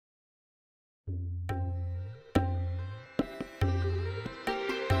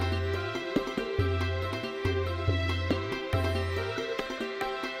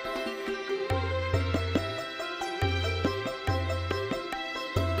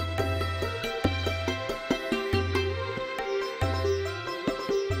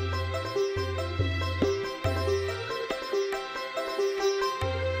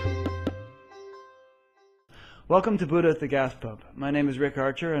Welcome to Buddha at the Gas Pump. My name is Rick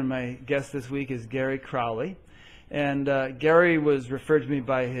Archer, and my guest this week is Gary Crowley. And Gary was referred to me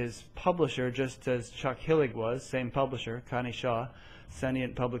by his publisher, just as Chuck Hillig was, same publisher, Connie Shaw,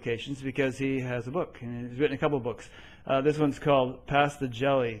 Sentient Publications, because he has a book, and he's written a couple books. This one's called Pass the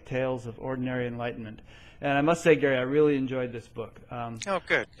Jelly, Tales of Ordinary Enlightenment. And I must say, Gary, I really enjoyed this book. Oh,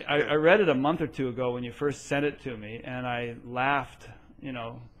 good. I read it a month or two ago when you first sent it to me, and I laughed,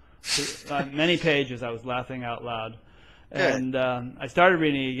 many pages I was laughing out loud. And I started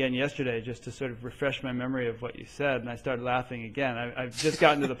reading it again yesterday just to sort of refresh my memory of what you said, and I started laughing again. I've just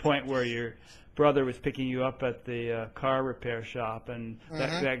gotten to the point where your brother was picking you up at the car repair shop, and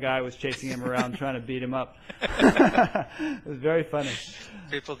that guy was chasing him around trying to beat him up. It was very funny.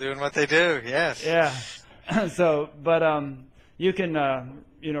 People doing what they do, yes. Yeah. So, but you can,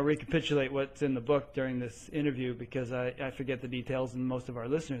 recapitulate what's in the book during this interview, because I forget the details, and most of our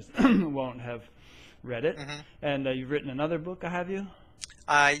listeners won't have read it. And you've written another book, have you?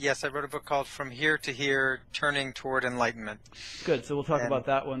 Yes, I wrote a book called From Here to Here, Turning Toward Enlightenment. Good, so we'll talk about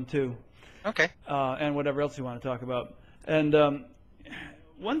that one too. Okay. And whatever else you want to talk about. And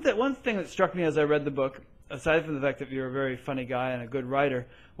one thing that struck me as I read the book, aside from the fact that you're a very funny guy and a good writer,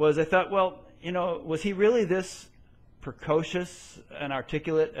 was I thought, well, was he really this precocious and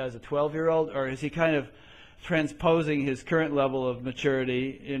articulate as a 12-year-old, or is he kind of transposing his current level of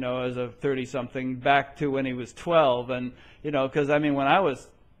maturity, as a 30-something back to when he was 12? And, because, I mean, when I was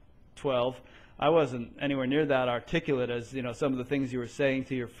 12, I wasn't anywhere near that articulate as, some of the things you were saying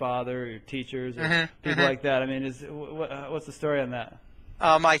to your father or your teachers or people like that. I mean, what's the story on that?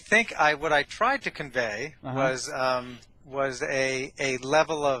 I think what I tried to convey was a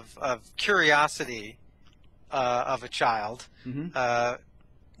level of curiosity of a child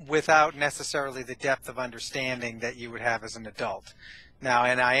without necessarily the depth of understanding that you would have as an adult. Now,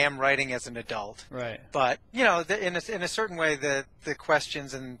 and I am writing as an adult, right? But in a certain way, the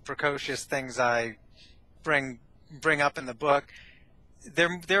questions and precocious things I bring up in the book,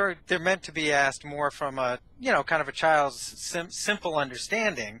 they're meant to be asked more from a kind of a child's simple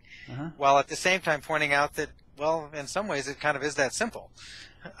understanding, while at the same time pointing out that, well, in some ways it kind of is that simple.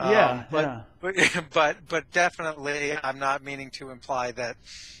 But definitely I'm not meaning to imply that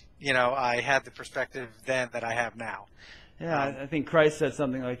I had the perspective then that I have now. Yeah, I think Christ said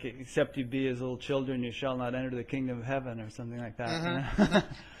something like, "Except you be as little children, you shall not enter the kingdom of heaven," or something like that.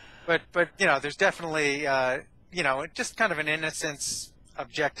 But there's definitely just kind of an innocence,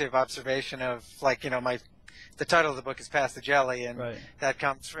 objective observation of, like, the title of the book is Pass the Jelly, and that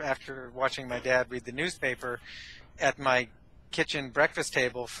comes after watching my dad read the newspaper at my kitchen breakfast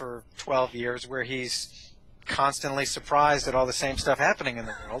table for 12 years, where he's constantly surprised at all the same stuff happening in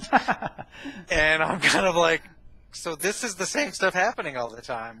the world. And I'm kind of like, so this is the same stuff happening all the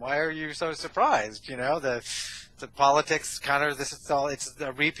time. Why are you so surprised? The politics kind of, it's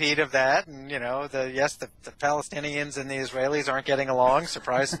a repeat of that. And, the Palestinians and the Israelis aren't getting along.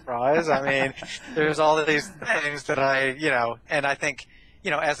 Surprise, surprise. I mean, there's all of these things that and I think,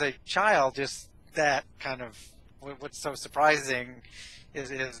 as a child, just that kind of, what's so surprising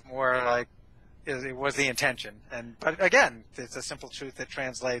is more like, it was the intention. But again, it's a simple truth that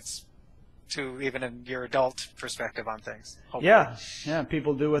translates to even in your adult perspective on things. Hopefully. Yeah,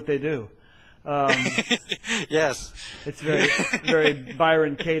 people do what they do. Yes. It's very, very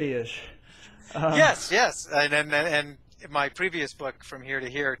Byron Katie-ish. Yes. And my previous book, From Here to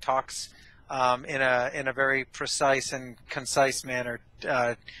Here, talks in a very precise and concise manner,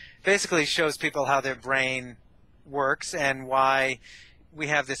 basically shows people how their brain works and why we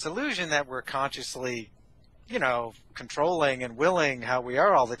have this illusion that we're consciously, controlling and willing how we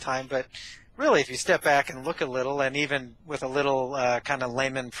are all the time. But really, if you step back and look a little, and even with a little kind of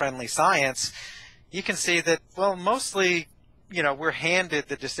layman-friendly science, you can see that, well, mostly, we're handed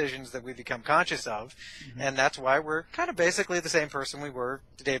the decisions that we become conscious of, and that's why we're kind of basically the same person we were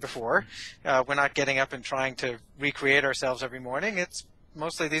the day before. We're not getting up and trying to recreate ourselves every morning. It's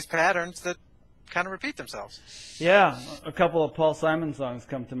mostly these patterns that kind of repeat themselves. Yeah, a couple of Paul Simon songs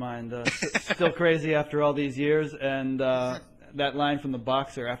come to mind. Still Crazy After All These Years, and that line from The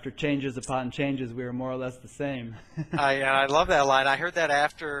Boxer, after changes upon changes, we were more or less the same. I love that line. I heard that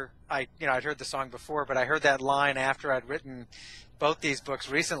after I'd heard the song before, but I heard that line after I'd written both these books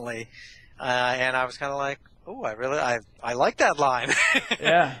recently, and I was kind of like, oh, I like that line.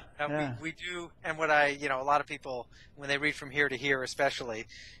 Yeah. We do, and what a lot of people, when they read From Here to Here, especially,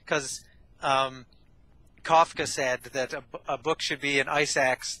 because Kafka said that a book should be an ice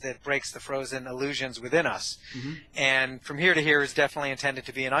axe that breaks the frozen illusions within us. And From Here to Here is definitely intended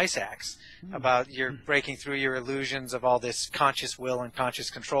to be an ice axe about your breaking through your illusions of all this conscious will and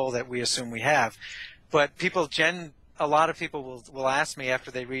conscious control that we assume we have. But a lot of people will ask me after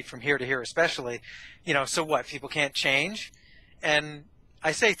they read From Here to Here especially, so what, people can't change? And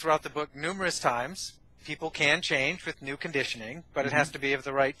I say throughout the book numerous times, people can change with new conditioning, but it has to be of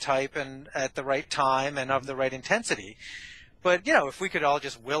the right type and at the right time and of the right intensity. But, if we could all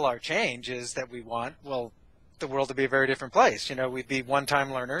just will our changes that we want, well, the world would be a very different place. We'd be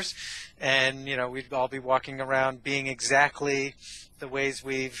one-time learners, and, we'd all be walking around being exactly the ways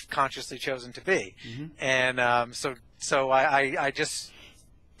we've consciously chosen to be. And so I just,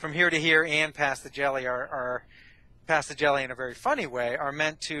 From Here to Here and Pass the Jelly are Pass the Jelly in a very funny way, are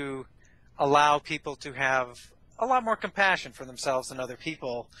meant to allow people to have a lot more compassion for themselves and other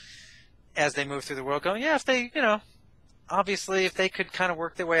people as they move through the world, going, yeah, if they, obviously, if they could kind of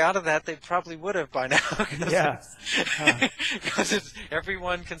work their way out of that, they probably would have by now. Yeah. Because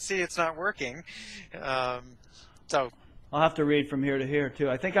everyone can see it's not working. So I'll have to read From Here to Here, too.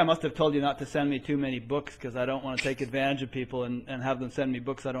 I think I must have told you not to send me too many books because I don't want to take advantage of people and have them send me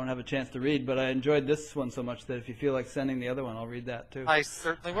books I don't have a chance to read. But I enjoyed this one so much that if you feel like sending the other one, I'll read that, too. I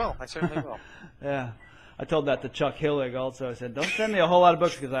certainly will. Yeah. I told that to Chuck Hillig also. I said, don't send me a whole lot of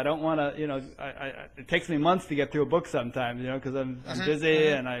books because I don't want to, it takes me months to get through a book sometimes, because I'm busy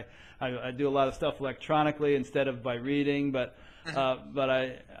and I do a lot of stuff electronically instead of by reading. But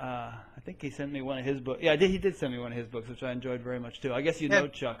I think he sent me one of his books. Yeah, he did send me one of his books, which I enjoyed very much too. I guess you know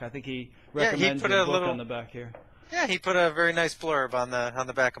Chuck. I think he recommends your book on the back here. Yeah, he put a very nice blurb on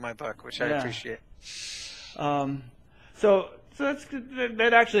the back of my book, which I appreciate. So that's good.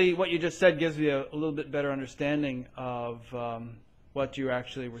 That actually, what you just said gives me a little bit better understanding of what you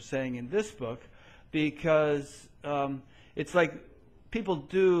actually were saying in this book, because it's like people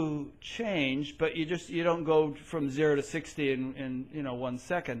do change, but you don't go from 0 to 60 in 1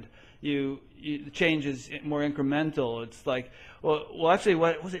 second. The change is more incremental. It's like, well, actually,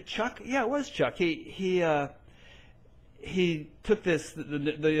 what was it, Chuck? Yeah, it was Chuck. He took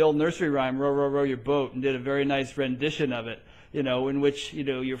the old nursery rhyme, row, row, row your boat, and did a very nice rendition of it. In which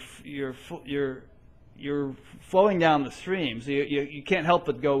you're flowing down the stream, so you can't help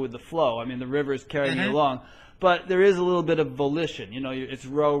but go with the flow. I mean, the river is carrying you along, but there is a little bit of volition. It's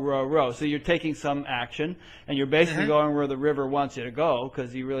row, row, row. So you're taking some action, and you're basically going where the river wants you to go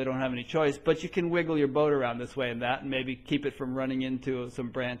because you really don't have any choice. But you can wiggle your boat around this way and that, and maybe keep it from running into some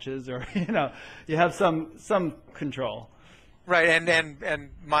branches, or you have some control. Right, and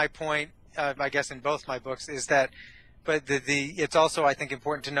my point, I guess, in both my books is that. But it's also, I think,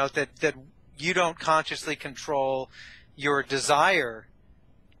 important to note that you don't consciously control your desire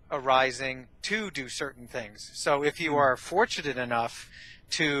arising to do certain things. So if you are fortunate enough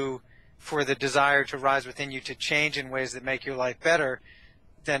for the desire to rise within you to change in ways that make your life better,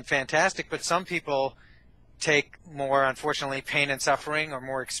 then fantastic. But some people take more, unfortunately, pain and suffering or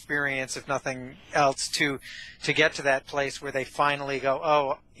more experience, if nothing else, to get to that place where they finally go,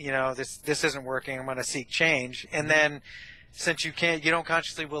 oh, this isn't working, I'm going to seek change. And then since you don't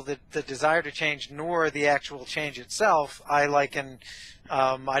consciously will the desire to change nor the actual change itself, I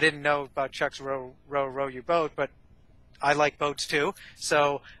didn't know about Chuck's row your boat, but I like boats too.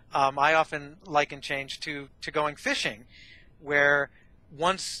 So I often liken change to going fishing, where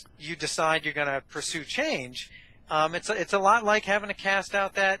once you decide you're going to pursue change, it's a lot like having to cast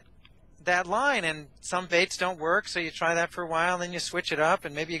out that line, and some baits don't work, so you try that for a while, and then you switch it up,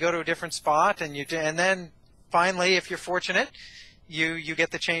 and maybe you go to a different spot, and then finally, if you're fortunate, you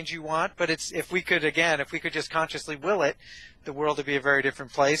get the change you want. But if we could just consciously will it, the world would be a very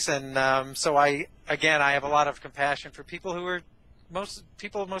different place. And so I have a lot of compassion for people who are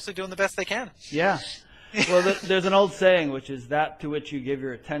mostly doing the best they can. Yeah. Well, there's an old saying, which is that to which you give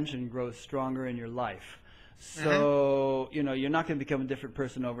your attention grows stronger in your life. So, you're not going to become a different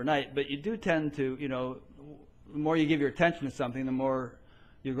person overnight, but you do tend to, the more you give your attention to something, the more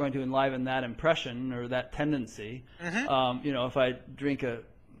you're going to enliven that impression or that tendency. If I drink a,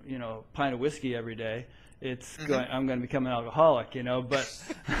 pint of whiskey every day, I'm going to become an alcoholic, but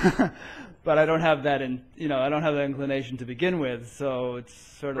but I don't have that I don't have that inclination to begin with. So it's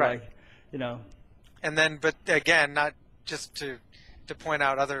sort of like, And then, but again, not just to point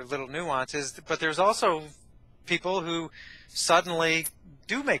out other little nuances, but there's also people who suddenly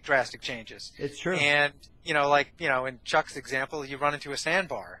do make drastic changes. It's true. And, in Chuck's example, you run into a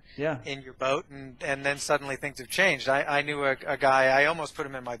sandbar in your boat, and then suddenly things have changed. I knew a guy, I almost put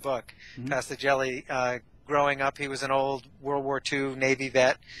him in my book, Pass the Jelly. Growing up, he was an old World War II Navy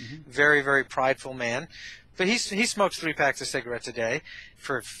vet, very, very prideful man. But he smokes 3 packs of cigarettes a day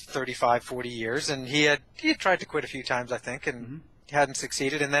for 35, 40 years, and he had tried to quit a few times, I think, and hadn't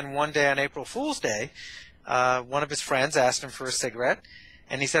succeeded. And then one day on April Fool's Day, one of his friends asked him for a cigarette,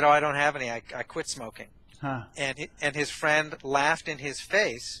 And he said, "Oh, I don't have any. I quit smoking." Huh. And his friend laughed in his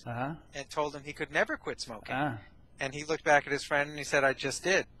face Uh-huh. and told him he could never quit smoking. Ah. And he looked back at his friend and he said, "I just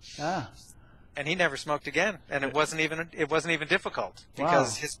did." Ah. And he never smoked again. And it wasn't even difficult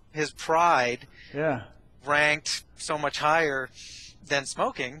because Wow. his pride Yeah. ranked so much higher than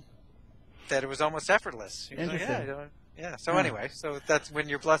smoking that it was almost effortless. He was like, Interesting. yeah. So anyway, so that's when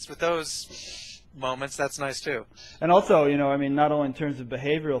you're blessed with those moments. That's nice too. And also, you know, I mean, not only in terms of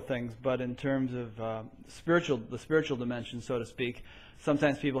behavioral things, but in terms of the spiritual dimension, so to speak.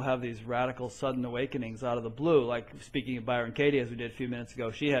 Sometimes people have these radical, sudden awakenings out of the blue. Like speaking of Byron Katie, as we did a few minutes ago,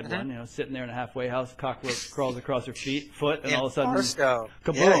 she had one. You know, sitting there in a halfway house, cockroach crawls across her foot, and all of a sudden, Barstow.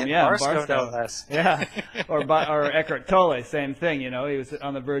 kaboom! Yeah, Barstow. Yeah, or Eckhart Tolle, same thing. You know, he was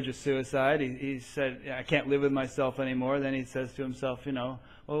on the verge of suicide. He said, "I can't live with myself anymore." Then he says to himself, you know,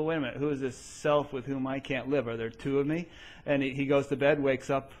 "Oh, wait a minute, who is this self with whom I can't live? Are there two of me?" And he goes to bed, wakes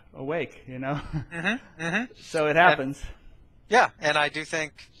up awake. You know, so it happens. Yeah, and I do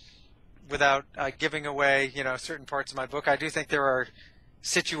think, without giving away, you know, certain parts of my book, I do think there are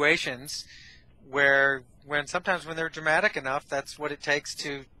situations where, sometimes when they're dramatic enough, that's what it takes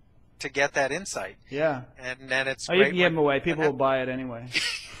to get that insight. Yeah. And then it's you can give them away. People will buy it anyway.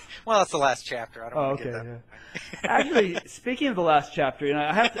 Well, it's the last chapter. I don't want to give that away. Actually, speaking of the last chapter, you know,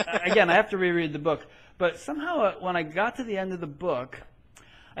 I have to reread the book. But somehow, when I got to the end of the book,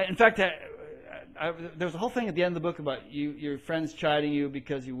 in fact, there was a whole thing at the end of the book about your friends chiding you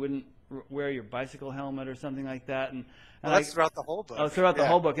because you wouldn't wear your bicycle helmet or something like that. And that's throughout the whole book. Oh, throughout the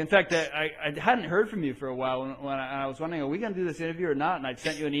whole book. In fact, I hadn't heard from you for a while when I was wondering, are we going to do this interview or not? And I'd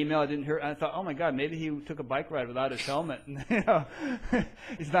sent you an email. I didn't hear. I thought, oh my God, maybe he took a bike ride without his helmet. And, you know,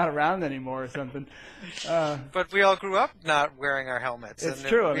 he's not around anymore or something. But we all grew up not wearing our helmets. It's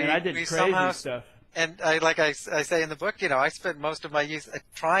true. I mean, I did crazy stuff. And I say in the book, you know, I spent most of my youth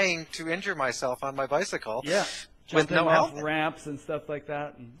trying to injure myself on my bicycle. Yeah. With no off helmet. Ramps and stuff like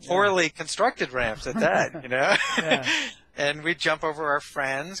that. And, poorly constructed ramps at that, you know. Yeah. And we'd jump over our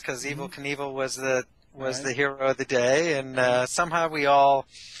friends because Evel Knievel was the hero of the day, and somehow we all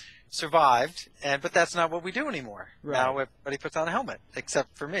survived. But that's not what we do anymore. Right. Now everybody puts on a helmet,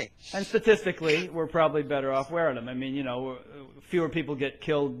 except for me. And statistically, we're probably better off wearing them. I mean, you know, fewer people get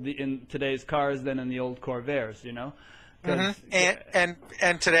killed in today's cars than in the old Corvairs, you know.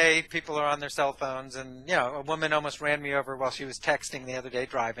 And today people are on their cell phones, and you know, a woman almost ran me over while she was texting the other day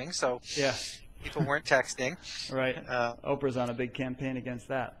driving. So yeah, people weren't texting. Right. Oprah's on a big campaign against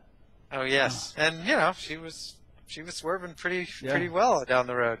that. Oh yes, and you know, she was swerving pretty well down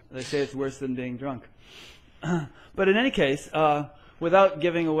the road. They say it's worse than being drunk. But in any case, without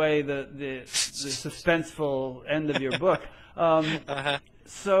giving away the suspenseful end of your book,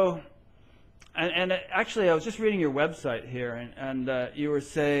 so. And actually, I was just reading your website here, and you were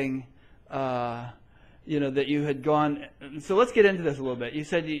saying, you know, that you had gone. So let's get into this a little bit. You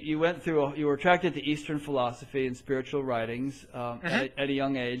said you went through. You were attracted to Eastern philosophy and spiritual writings at a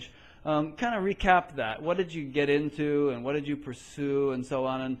young age. Kind of recap that. What did you get into, and what did you pursue, and so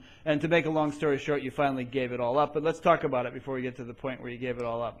on. And to make a long story short, you finally gave it all up. But let's talk about it before we get to the point where you gave it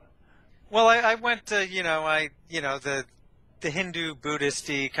all up. Well, I went to the Hindu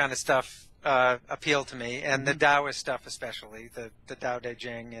Buddhist-y kind of stuff. Appealed to me, and the Taoist stuff especially, the Tao Te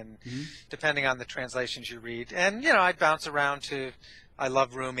Ching, and depending on the translations you read. And, you know, I'd bounce around to, I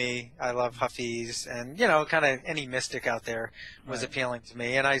love Rumi, I love Hafiz, and, you know, kind of any mystic out there was appealing to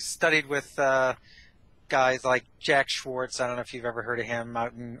me. And I studied with guys like Jack Schwartz. I don't know if you've ever heard of him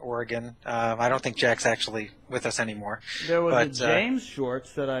out in Oregon. I don't think Jack's actually with us anymore. There was a James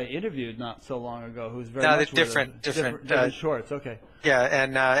Schwartz that I interviewed not so long ago, who's very much different Schwartz. Okay. Yeah,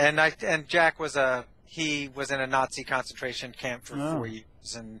 and Jack was he was in a Nazi concentration camp for 4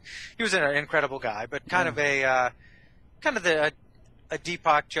 years, and he was an incredible guy, but kind of a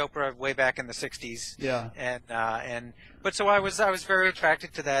Deepak Chopra way back in the '60s. Yeah. But so I was very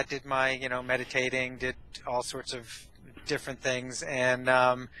attracted to that. Did my meditating, did all sorts of different things, and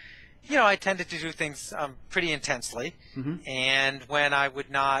you know, I tended to do things pretty intensely. And when I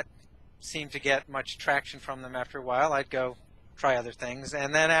would not seem to get much traction from them after a while, I'd go try other things.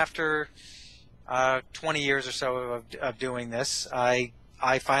 And then after 20 years or so of doing this, I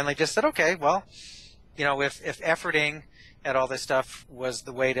finally just said, okay, well, you know, if efforting at all this stuff was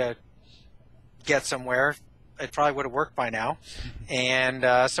the way to get somewhere, it probably would have worked by now.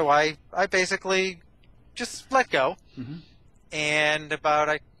 And so I basically just let go. And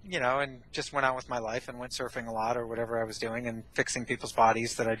and just went on with my life and went surfing a lot or whatever I was doing and fixing people's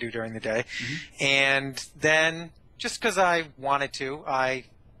bodies that I do during the day. And then just because I wanted to, I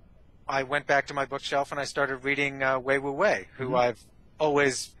went back to my bookshelf and I started reading Wei Wu Wei, who I've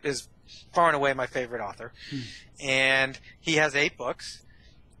always is far and away my favorite author. And he has 8 books,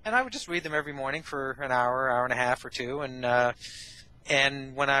 and I would just read them every morning for an hour, hour and a half or two,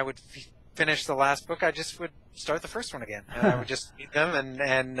 and when I would finish the last book, I just would start the first one again, and I would just read them,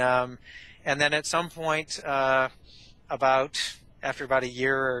 and then at some point, after about a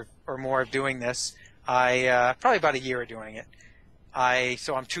year or more of doing this, probably about a year of doing it,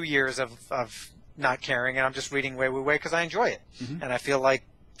 so I'm 2 years of not caring, and I'm just reading Wei Wu Wei because I enjoy it, and I feel like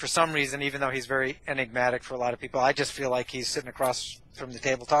for some reason, even though he's very enigmatic for a lot of people, I just feel like he's sitting across from the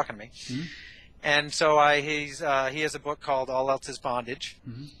table talking to me. And so he has a book called All Else is Bondage,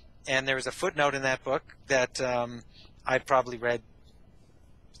 and there was a footnote in that book that I'd probably read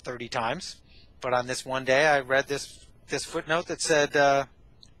 30 times, but on this one day I read this footnote that said,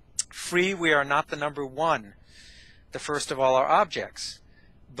 "Free, we are not the number one, the first of all our objects,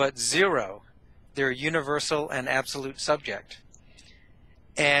 but zero, their universal and absolute subject."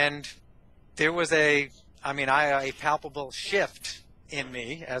 And there was a palpable shift in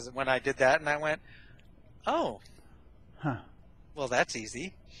me when I did that, and I went, "Oh, well, that's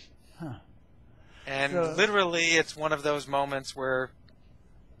easy." And so, literally, it's one of those moments where,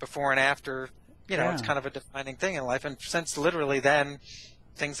 before and after, it's kind of a defining thing in life. And since literally then,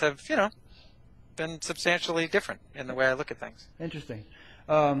 things have, been substantially different in the way I look at things. Interesting.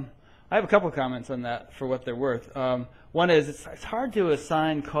 I have a couple of comments on that for what they're worth. One is it's hard to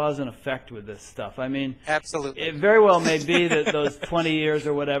assign cause and effect with this stuff. I mean, absolutely, it very well may be that those 20 years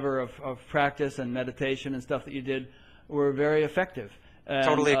or whatever of practice and meditation and stuff that you did were very effective. And,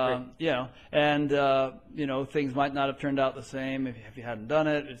 totally agree. Things might not have turned out the same if you hadn't done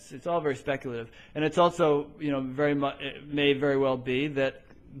it. It's all very speculative, and it's also very much, it may very well be that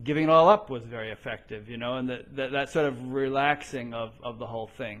giving it all up was very effective. And that sort of relaxing of the whole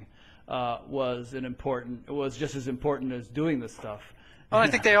thing was just as important as doing this stuff. Oh, I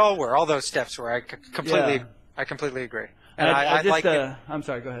think they all were. All those steps were. I completely agree. And I'm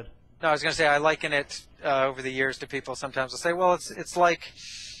sorry. Go ahead. No, I was going to say I liken it over the years to people. Sometimes will say, well, it's like,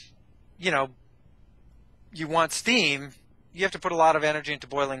 you want steam, you have to put a lot of energy into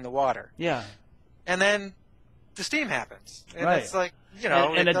boiling the water. Yeah. And then the steam happens. And right. It's like,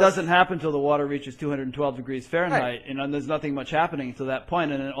 and it doesn't happen until the water reaches 212 degrees Fahrenheit. Right. And there's nothing much happening until that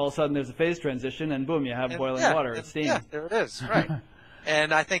point, and then all of a sudden there's a phase transition, and boom, you have boiling water. It's steam. Yeah, there it is. Right.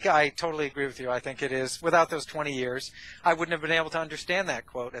 And I think I totally agree with you. I think it is. Without those 20 years, I wouldn't have been able to understand that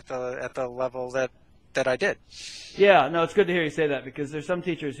quote at the level that I did. Yeah, no, it's good to hear you say that, because there's some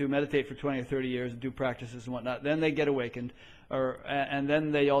teachers who meditate for 20 or 30 years and do practices and whatnot. Then they get awakened, and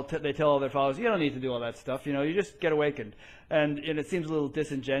then they tell all their followers, you don't need to do all that stuff. You just get awakened. And it seems a little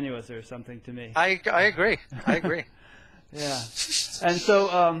disingenuous or something to me. I agree. I agree. Yeah. And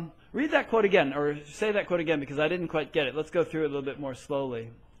so read that quote again, or say that quote again, because I didn't quite get it. Let's go through it a little bit more slowly.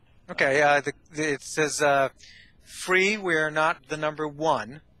 Okay. It says, "Free, we are not the number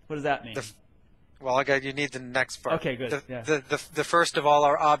one." What does that mean? You need the next part. Okay, good. The first of all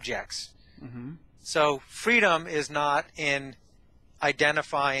our objects. Mm-hmm. So freedom is not in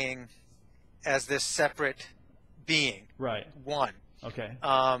identifying as this separate being. Right. One. Okay.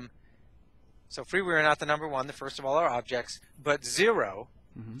 So free, we are not the number one, the first of all our objects, but zero,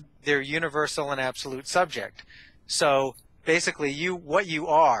 their universal and absolute subject. So basically, what you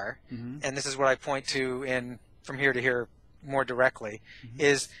are, and this is what I point to from here to here more directly,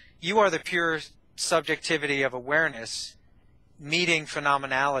 is you are the pure subjectivity of awareness meeting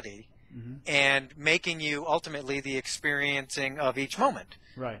phenomenality and making you ultimately the experiencing of each moment.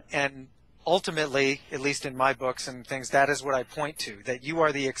 Right. And ultimately, at least in my books and things, that is what I point to, that you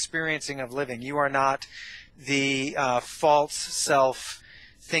are the experiencing of living. You are not the false self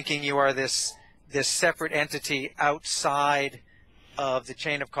thinking you are this separate entity outside of the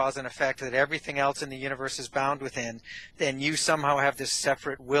chain of cause and effect that everything else in the universe is bound within. Then you somehow have this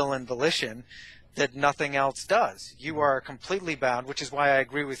separate will and volition that nothing else does. You are completely bound, which is why I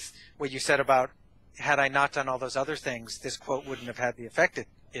agree with what you said about, had I not done all those other things, this quote wouldn't have had the effect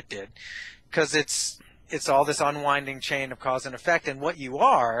it did, because it's all this unwinding chain of cause and effect. And what you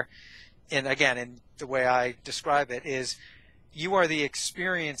are, and again, in the way I describe it, is you are the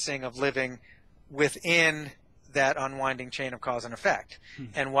experiencing of living within that unwinding chain of cause and effect.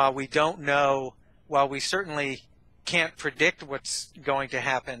 And while we don't know, while we certainly can't predict what's going to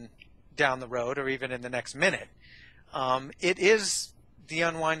happen down the road or even in the next minute, it is the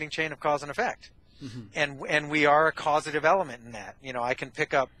unwinding chain of cause and effect. And we are a causative element in that. I can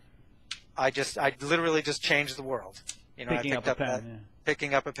pick up, I literally just changed the world. Picking up a pen.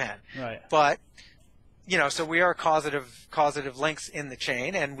 Picking up a pen. Right. But, so we are causative links in the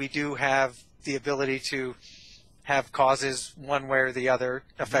chain, and we do have the ability to have causes one way or the other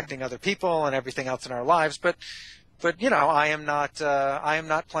affecting other people and everything else in our lives. But you know, I am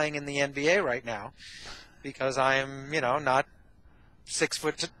not playing in the NBA right now because I am, you know, not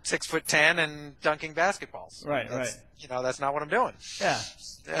 6'10" and dunking basketballs. Right. You know, that's not what I'm doing. Yeah.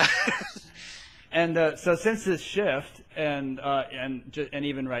 And so since this shift, and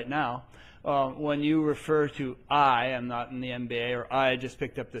even right now, when you refer to I am not in the NBA, or I just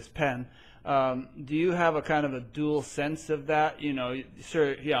picked up this pen, do you have a kind of a dual sense of that? You know,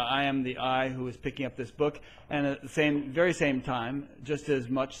 sure, yeah, I am the I who is picking up this book, and at the very same time, just as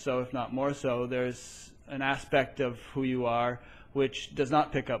much so, if not more so, there's an aspect of who you are which does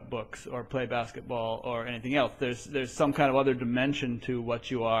not pick up books or play basketball or anything else. There's some kind of other dimension to what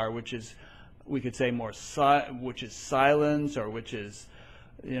you are, which is, we could say, which is silence, or which is,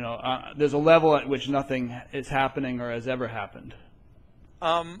 you know, there's a level at which nothing is happening or has ever happened.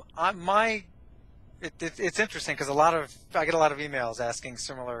 It's interesting because I get a lot of emails asking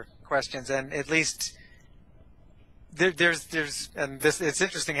similar questions, and at least it's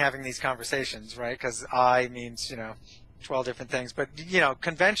interesting having these conversations, right? Because I means, you know, 12 different things, but, you know,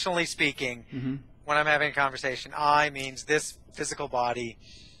 conventionally speaking, when I'm having a conversation, I means this physical body,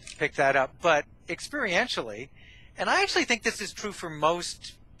 pick that up. But experientially, and I actually think this is true for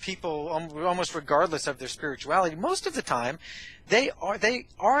most people, almost regardless of their spirituality, most of the time, they are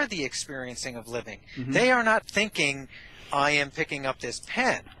the experiencing of living. They are not thinking, I am picking up this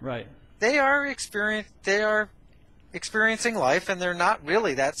pen. Right. They are experiencing life, and they're not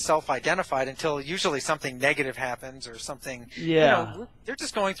really that self-identified until usually something negative happens or something. Yeah. You know, they're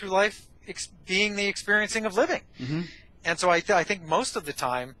just going through life being the experiencing of living. And so I think most of the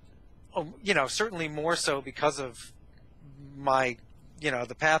time, you know, certainly more so because of my, you know,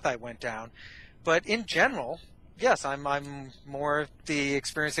 the path I went down, but in general, yes, I'm more the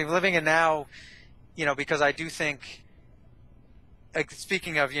experiencing of living. And now, you know, because I do think, like,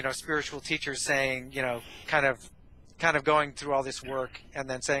 speaking of, you know, spiritual teachers saying, you know, kind of going through all this work and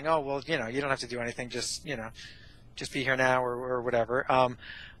then saying, oh, well, you know, you don't have to do anything, just, you know, just be here now, or whatever.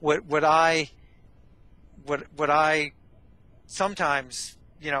 What I sometimes,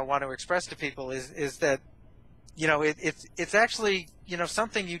 you know, want to express to people is that, you know, it's actually, you know,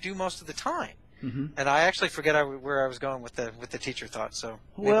 something you do most of the time. And I actually forget where I was going with the teacher thought. So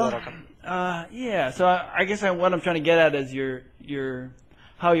maybe that'll come. Yeah. So I guess what I'm trying to get at is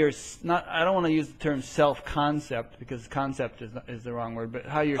how you're not. I don't want to use the term self-concept, because concept is the wrong word. But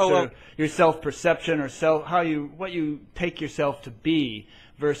how your your self-perception, or what you take yourself to be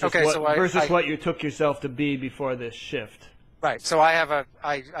versus what you took yourself to be before this shift. Right. So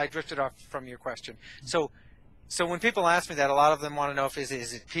I drifted off from your question. So when people ask me that, a lot of them want to know if is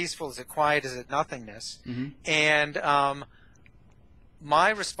it peaceful, is it quiet, is it nothingness? And my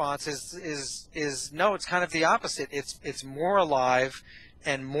response is no. It's kind of the opposite. It's more alive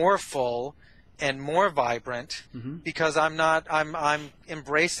and more full and more vibrant, because I'm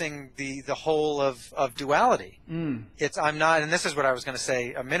embracing the whole of duality. I'm not, and this is what I was going to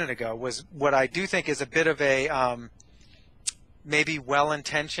say a minute ago, was what I do think is a bit of a maybe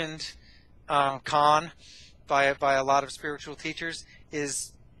well-intentioned con by a lot of spiritual teachers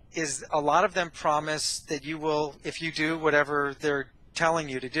is a lot of them promise that you will, if you do whatever they're telling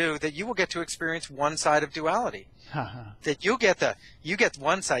you to do, that you will get to experience one side of duality. That you get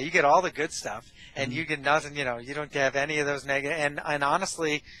one side, you get all the good stuff, and you get nothing. You know, you don't have any of those negative. And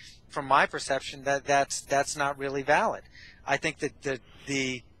honestly, from my perception, that's not really valid. I think that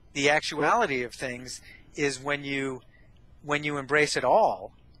the actuality of things is when you embrace it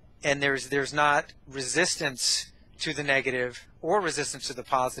all, and there's not resistance to the negative or resistance to the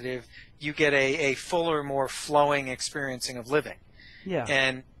positive. You get a fuller, more flowing experiencing of living. Yeah.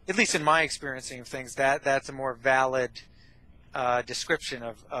 And at least in my experiencing of things, that's a more valid description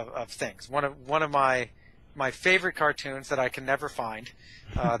of things. One of my favorite cartoons that I can never find,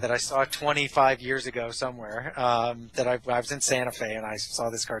 that I saw 25 years ago somewhere, that I was in Santa Fe and I saw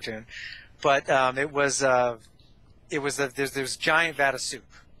this cartoon, but there's giant vat of soup,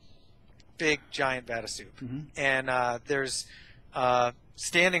 big giant vat of soup, and there's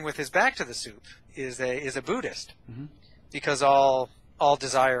standing with his back to the soup is a Buddhist, because all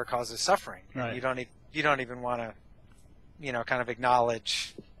desire causes suffering. Right. You don't even want to, you know, kind of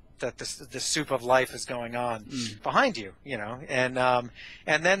acknowledge that the soup of life is going on behind you, you know. And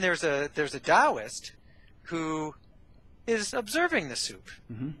then there's a Taoist who is observing the soup.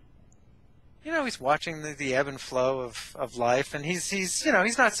 You know, he's watching the ebb and flow of life, and he's you know,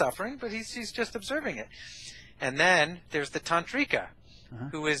 he's not suffering, but he's just observing it. And then there's the Tantrika,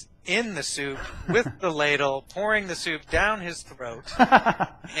 who is in the soup with the ladle, pouring the soup down his throat.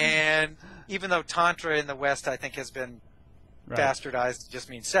 And even though Tantra in the West, I think, has been bastardized to just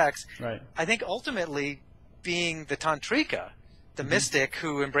mean sex, I think ultimately being the Tantrika, the mystic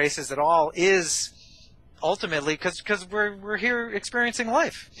who embraces it all, is ultimately, because we're here experiencing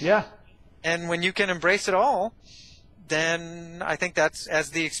life. Yeah. And when you can embrace it all, then I think that's, as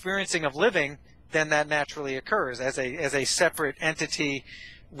the experiencing of living, then that naturally occurs as a separate entity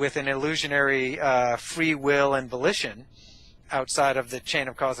with an illusionary free will and volition outside of the chain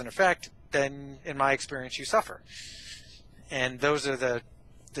of cause and effect. Then, in my experience, you suffer. And those are the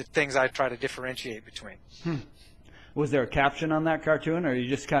things I try to differentiate between. Was there a caption on that cartoon, or you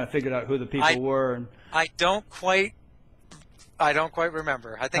just kind of figured out who the people were? And... I don't quite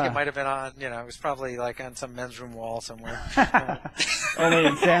remember. I think it might have been on, it was probably like on some men's room wall somewhere. Only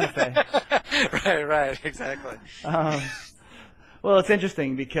in Santa Fe. Right, exactly. Well, it's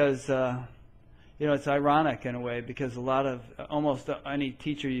interesting because, it's ironic in a way, because a lot of, almost any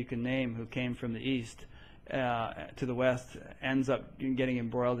teacher you can name who came from the East to the West ends up getting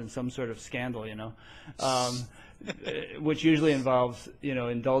embroiled in some sort of scandal, which usually involves,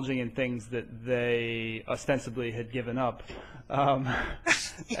 indulging in things that they ostensibly had given up.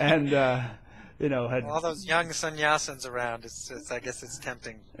 And, had all those young sannyasins around. I guess it's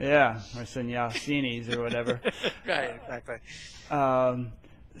tempting. Yeah, or sannyasinis or whatever. Right, exactly.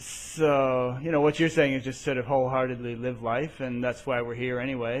 So, what you're saying is just sort of wholeheartedly live life, and that's why we're here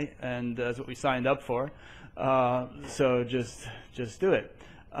anyway, and that's what we signed up for. So just do it.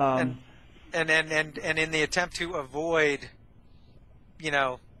 And in the attempt to avoid,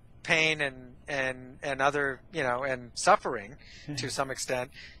 pain and other, and suffering to some extent,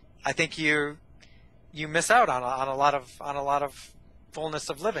 I think you miss out on a lot of fullness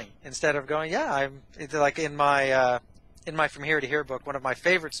of living, instead of going, I'm like in my From Here to Here book, one of my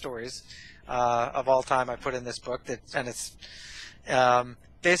favorite stories of all time I put in this book, and it's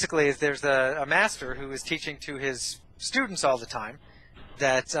basically there's a master who is teaching to his students all the time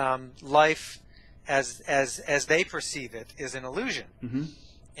that life as they perceive it is an illusion.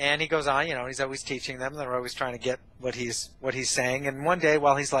 And he goes on, he's always teaching them. They're always trying to get what he's saying. And one day,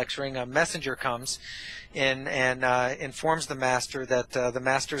 while he's lecturing, a messenger comes in and informs the master that the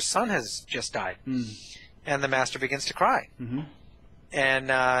master's son has just died. And the master begins to cry. And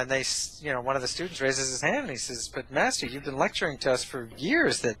they, one of the students raises his hand and he says, "But master, you've been lecturing to us for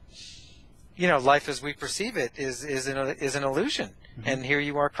years that, life as we perceive it is an illusion. And here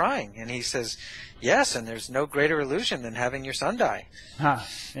you are crying." And he says, "Yes, and there's no greater illusion than having your son die."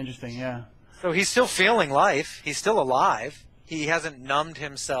 Interesting, yeah. So he's still feeling life. He's still alive. He hasn't numbed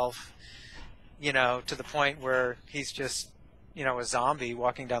himself, to the point where he's just, a zombie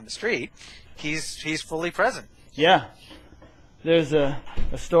walking down the street. He's fully present. Yeah. There's a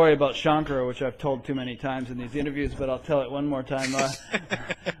story about Shankara, which I've told too many times in these interviews, but I'll tell it one more time,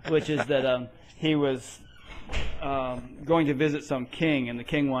 which is that he was going to visit some king, and the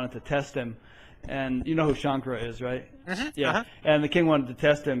king wanted to test him. And you know who Shankara is, right? Yeah. And the king wanted to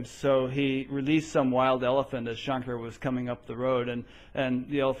test him, so he released some wild elephant as Shankara was coming up the road, and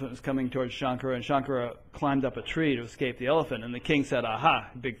the elephant was coming towards Shankara, and Shankara climbed up a tree to escape the elephant. And the king said,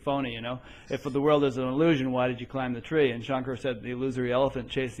 "Aha, big phony, if the world is an illusion, why did you climb the tree?" And Shankara said, "The illusory elephant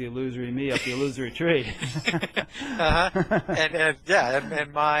chased the illusory me up the illusory tree." And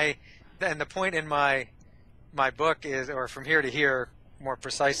the point in my book is, or From Here to Here, more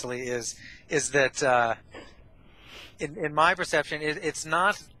precisely, is that in my perception, it's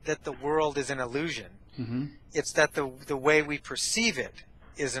not that the world is an illusion. It's that the way we perceive it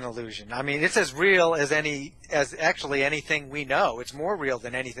is an illusion. I mean, it's as real as actually anything we know. It's more real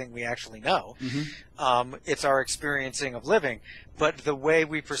than anything we actually know. It's our experiencing of living, but the way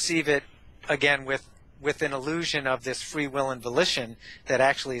we perceive it, again, with an illusion of this free will and volition that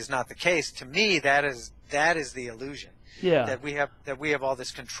actually is not the case. To me, that is the illusion. Yeah. That we have all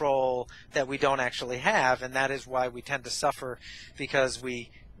this control that we don't actually have, and that is why we tend to suffer, because we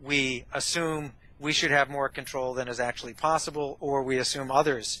assume we should have more control than is actually possible, or we assume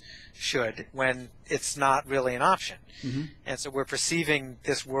others should, when it's not really an option. And so we're perceiving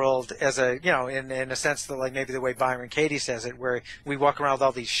this world as a, in a sense, that like maybe the way Byron Katie says it, where we walk around with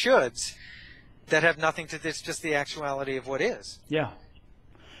all these shoulds that have nothing to this, just the actuality of what is. Yeah.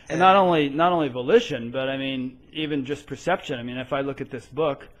 And not only volition, but I mean, even just perception. I mean, if I look at this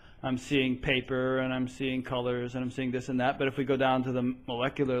book, I'm seeing paper, and I'm seeing colors, and I'm seeing this and that. But if we go down to the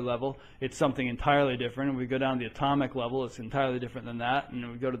molecular level, it's something entirely different. If we go down to the atomic level, it's entirely different than that. And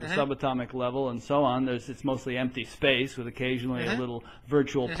if we go to the subatomic level and so on, it's mostly empty space with occasionally a little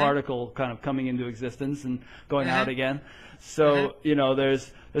virtual particle kind of coming into existence and going out again. So, you know,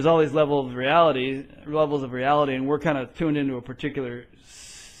 there's all these levels of reality, and we're kind of tuned into a particular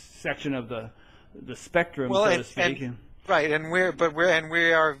section of the spectrum, so to speak. Right, and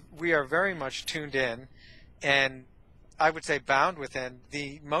we are very much tuned in, and I would say bound within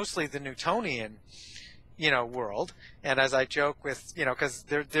mostly the Newtonian, you know, world. And as I joke with, you know, because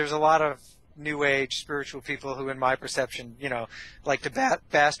there's a lot of New Age spiritual people who, in my perception, you know, like to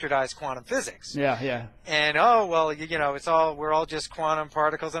bastardize quantum physics. Yeah, yeah. And you know, we're all just quantum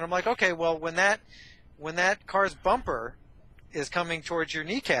particles. And I'm like, okay, well, when that car's bumper is coming towards your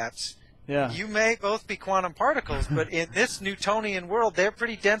kneecaps, you may both be quantum particles, but in this Newtonian world, they're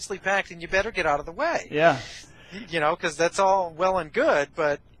pretty densely packed, and you better get out of the way. Yeah. You know, because that's all well and good,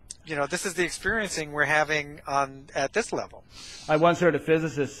 but you know, this is the experiencing we're having at this level. I once heard a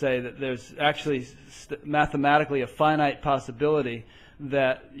physicist say that there's actually mathematically a finite possibility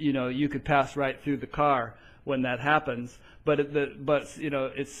that, you know, you could pass right through the car when that happens. But you know,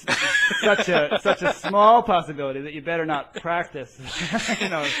 it's such a small possibility that you better not practice. You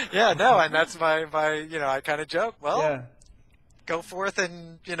know. Yeah, no, and that's my you know, I kind of joke. Well, go forth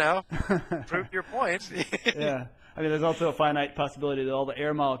and, you know, prove your point. Yeah, I mean, there's also a finite possibility that all the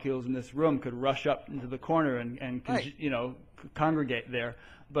air molecules in this room could rush up into the corner and you know, congregate there.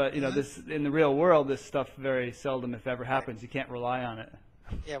 But you know, this in the real world, this stuff very seldom, if ever, happens. You can't rely on it.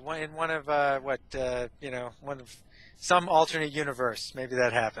 Yeah, in one of you know, one of some alternate universe, maybe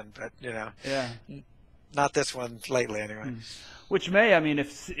that happened, but you know, not this one lately anyway. Which may, I mean,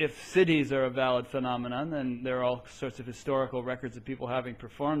 if cities are a valid phenomenon, then there are all sorts of historical records of people having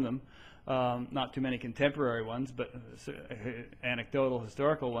performed them. Not too many contemporary ones, but anecdotal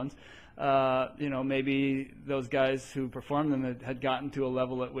historical ones. You know, maybe those guys who performed them had gotten to a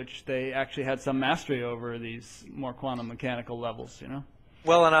level at which they actually had some mastery over these more quantum mechanical levels. You know.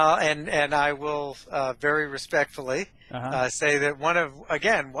 Well, and I will very respectfully say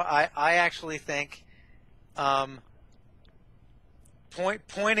that I actually think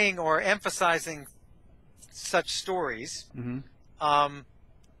pointing or emphasizing such stories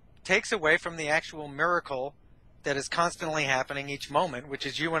takes away from the actual miracle that is constantly happening each moment, which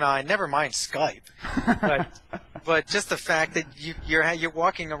is you and I. Never mind Skype, but just the fact that you're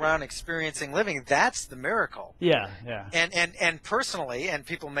walking around experiencing living. That's the miracle. Yeah, yeah. And personally, and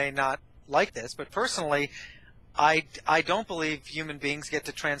people may not like this, but personally, I don't believe human beings get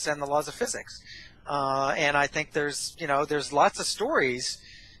to transcend the laws of physics. And I think there's lots of stories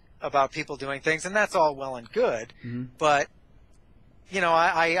about people doing things, and that's all well and good. But you know,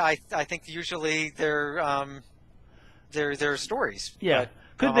 I think usually they're stories. Yeah, but,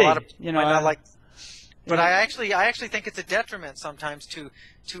 could be. A lot of you know, might not like. But I actually think it's a detriment sometimes to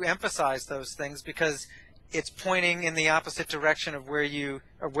emphasize those things, because it's pointing in the opposite direction of where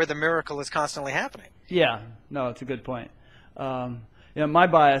the miracle is constantly happening. Yeah, no, it's a good point. You know, my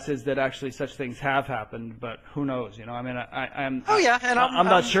bias is that actually such things have happened, but who knows? You know, I mean, I'm. Oh yeah, and I'm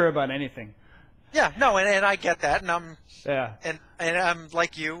not sure about anything. Yeah, no, and I get that, and I'm. Yeah. And I'm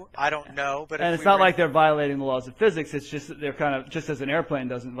like you, I don't know, but. And it's not like they're violating the laws of physics. It's just that they're kind of, just as an airplane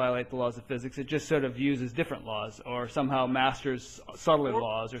doesn't violate the laws of physics, it just sort of uses different laws, or somehow masters subtler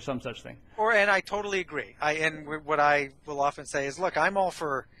laws, or some such thing. And I totally agree. What I will often say is, look, I'm all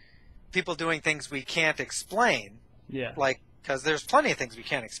for people doing things we can't explain. Yeah. Like, because there's plenty of things we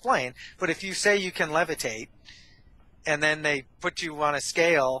can't explain. But if you say you can levitate, and then they put you on a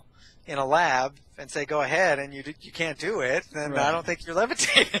scale in a lab and say go ahead, and you can't do it, then I don't think you're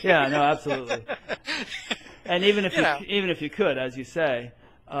levitating. Yeah, no, absolutely. And even if you could, as you say,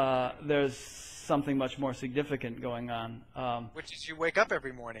 there's something much more significant going on. Which is you wake up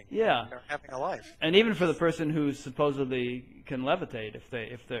every morning. Yeah. You're having a life. And even for the person who supposedly can levitate, if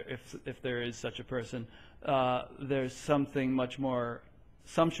there is such a person, there's something much more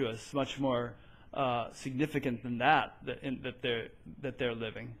sumptuous, much more significant than that they're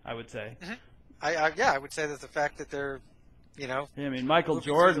living, I would say. I would say that the fact that they're, you know. Yeah, I mean, Michael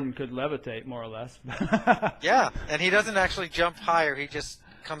Jordan could levitate more or less. Yeah, and he doesn't actually jump higher. He just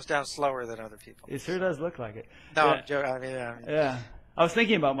comes down slower than other people. It sure does look like it. No, yeah. I'm joking. I mean, yeah. I was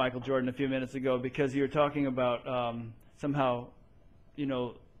thinking about Michael Jordan a few minutes ago, because you were talking about somehow, you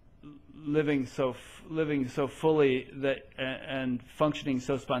know, living so fully that and functioning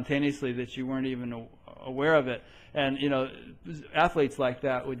so spontaneously that you weren't even aware of it. And athletes like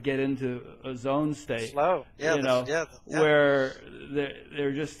that would get into a zone state, flow, where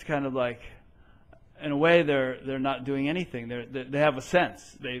they're just kind of like, in a way, they're not doing anything. They have a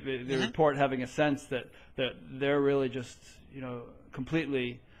sense. They report having a sense that they're really just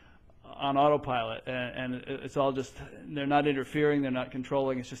completely on autopilot, and it's all just, they're not interfering, they're not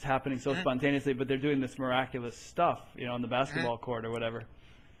controlling. It's just happening so spontaneously. But they're doing this miraculous stuff, on the basketball court or whatever.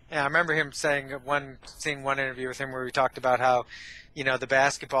 Yeah, I remember him seeing one interview with him where we talked about how, the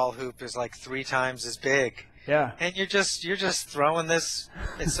basketball hoop is like 3 times as big. Yeah. And you're just throwing this.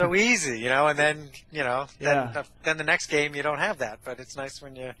 It's so easy, and then then the next game you don't have that. But it's nice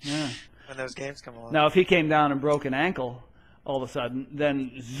when when those games come along. Now, if he came down and broke an ankle, all of a sudden,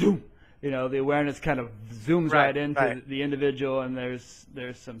 then zoom, the awareness kind of zooms right into the individual, and there's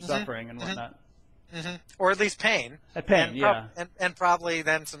some suffering and whatnot. Or at least pain. Pain, and probably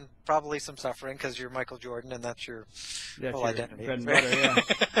some suffering because you're Michael Jordan and that's your whole identity. Bread and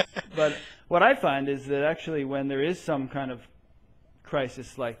butter, But what I find is that actually when there is some kind of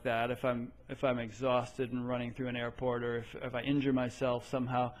crisis like that, if I'm exhausted and running through an airport, or if I injure myself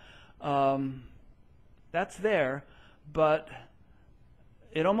somehow, that's there, but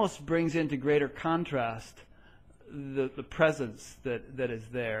it almost brings into greater contrast the presence that is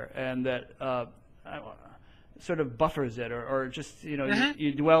there, and that sort of buffers it, or just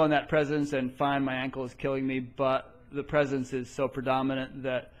you dwell in that presence and find my ankle is killing me, but the presence is so predominant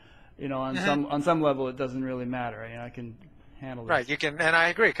that on some level it doesn't really matter. I can handle this. Right, you can, and I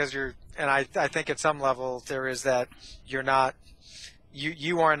agree, because I think at some level there is that you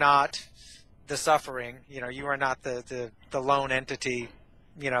are not the suffering. You are not the lone entity.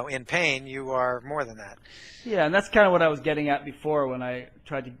 In pain, you are more than that. Yeah, and that's kind of what I was getting at before when I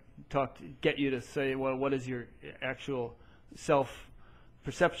tried to get you to say, well, what is your actual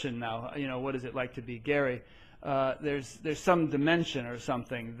self-perception now? What is it like to be Gary? There's some dimension or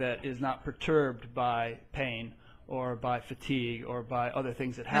something that is not perturbed by pain or by fatigue or by other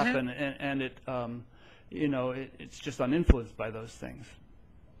things that happen, and it, it's just uninfluenced by those things,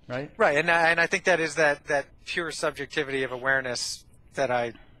 right? Right, and I think that is that pure subjectivity of awareness that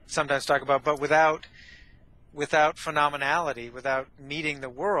I sometimes talk about, but without phenomenality, without meeting the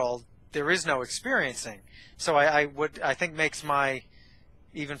world, there is no experiencing. So I think makes my,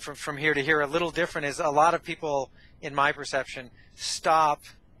 even from here to here, a little different is a lot of people, in my perception, stop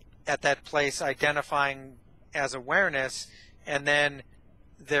at that place identifying as awareness, and then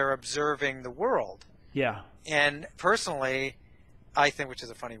they're observing the world. Yeah. And personally, I think, which is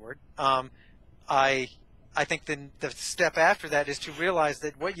a funny word, I think the step after that is to realize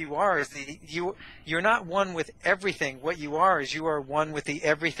that what you are is you're not one with everything. What you are is you are one with the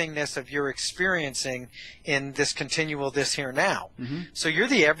everythingness of your experiencing in this continual this here now. So you're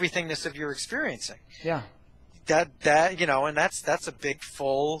the everythingness of your experiencing. Yeah. That and that's a big,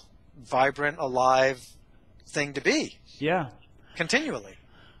 full, vibrant, alive thing to be. Yeah. Continually.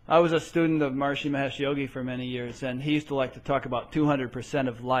 I was a student of Maharishi Mahesh Yogi for many years, and he used to like to talk about 200%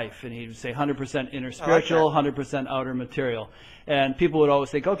 of life, and he would say 100% inner spiritual, 100% outer material. And people would always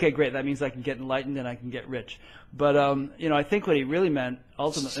think, okay, great, that means I can get enlightened and I can get rich. But, I think what he really meant,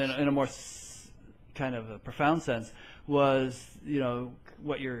 ultimately, in a more kind of a profound sense, was,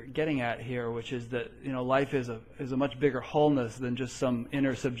 what you're getting at here, which is that, life is a much bigger wholeness than just some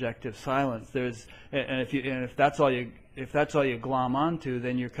inner subjective silence. If that's all you glom onto,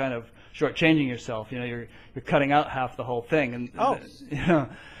 then you're kind of shortchanging yourself. You're cutting out half the whole thing, and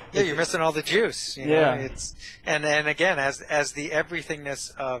you're missing all the juice. And again, as the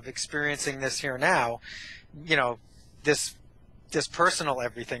everythingness of experiencing this here now, this personal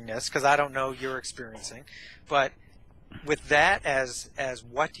everythingness, because I don't know you're experiencing, but with that as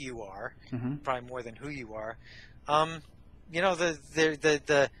what you are, probably more than who you are,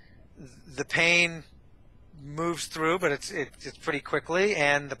 the pain moves through, but it's pretty quickly,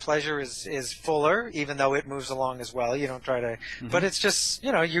 and the pleasure is fuller, even though it moves along as well. You don't try to, but it's just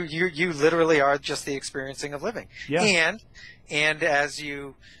you literally are just the experiencing of living. Yeah. And as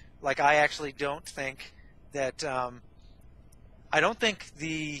you, like, I actually don't think that I don't think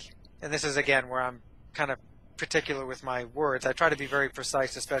and this is again where I'm kind of particular with my words. I try to be very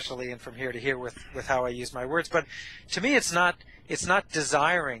precise, especially in from here to here with how I use my words. But to me, it's not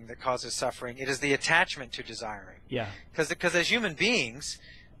desiring that causes suffering. It is the attachment to desiring. Yeah. Because as human beings,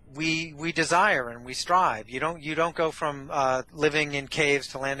 we desire and we strive. You don't go from living in caves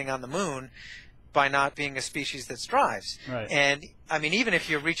to landing on the moon by not being a species that strives. Right. And I mean, even if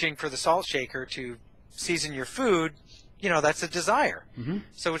you're reaching for the salt shaker to season your food, that's a desire.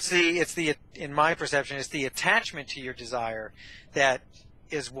 So it's the in my perception, it's the attachment to your desire that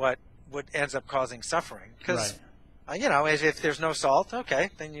is what what ends up causing suffering. Because, you know, if there's no salt, okay,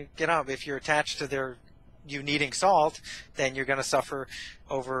 then you know, if you're attached to you needing salt, then you're going to suffer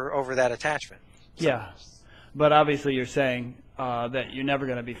over that attachment. So. Yeah, but obviously you're saying that you're never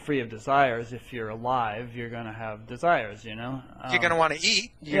going to be free of desires. If you're alive, you're going to have desires, you know. You're going to want to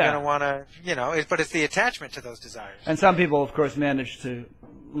eat. You're going to want to, you know, but it's the attachment to those desires. And some people, of course, manage to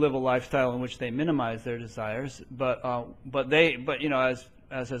live a lifestyle in which they minimize their desires, but you know,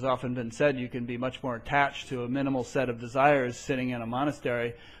 as has often been said, you can be much more attached to a minimal set of desires sitting in a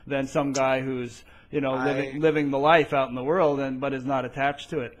monastery than some guy who's, you know, living the life out in the world but is not attached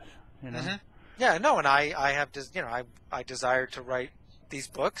to it, you know. Mm-hmm. Yeah, no, and I have just, you know, I desired to write these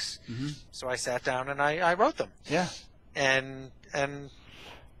books, so I sat down and I wrote them. Yeah. And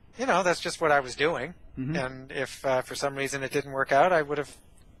you know, that's just what I was doing. And if for some reason it didn't work out, I would have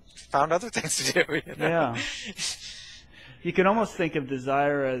found other things to do. You know? Yeah. You can almost think of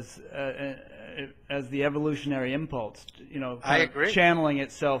desire as the evolutionary impulse, you know, I agree. Channeling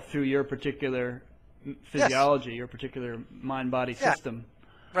itself through your particular physiology, your particular mind-body system.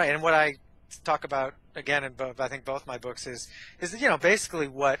 Right, and what I talk about again in I think both my books is you know, basically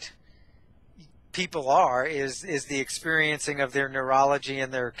what people are is the experiencing of their neurology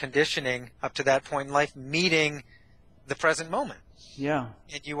and their conditioning up to that point in life meeting the present moment. Yeah.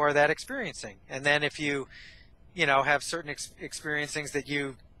 And you are that experiencing. And then if you know, have certain experiencings that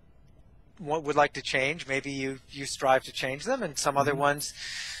you would like to change, maybe you strive to change them, and some other ones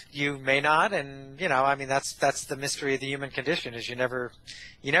you may not. And you know, I mean, that's the mystery of the human condition, is you never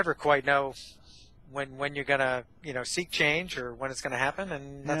quite know when you're gonna, you know, seek change or when it's gonna happen,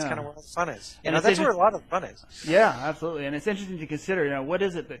 and that's kind of where the fun is. You know, that's where a lot of the fun is. Yeah, absolutely. And it's interesting to consider, you know, what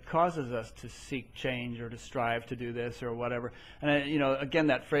is it that causes us to seek change or to strive to do this or whatever. And you know, again,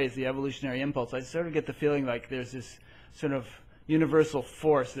 that phrase, the evolutionary impulse, I sort of get the feeling like there's this sort of universal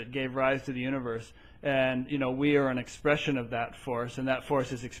force that gave rise to the universe, and you know, we are an expression of that force, and that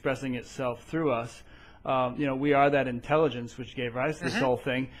force is expressing itself through us. You know, we are that intelligence which gave rise to this whole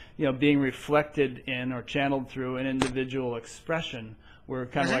thing, you know, being reflected in or channeled through an individual expression. We're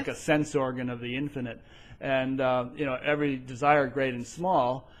kind of like a sense organ of the infinite. And, you know, every desire, great and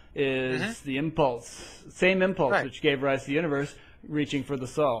small, is the impulse, same impulse which gave rise to the universe, reaching for the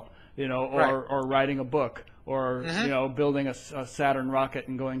salt, you know, or writing a book, or, you know, building a Saturn rocket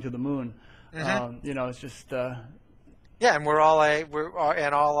and going to the moon. You know, it's just... Yeah, and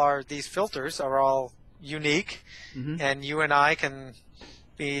these filters are all unique, and you and I can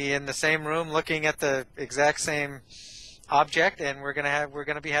be in the same room looking at the exact same object, and we're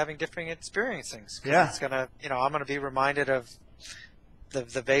gonna be having different experiencings. Yeah, it's gonna, you know, I'm gonna be reminded of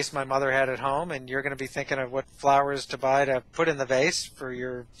the vase my mother had at home, and you're gonna be thinking of what flowers to buy to put in the vase for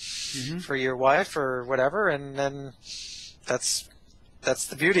your wife or whatever, and then that's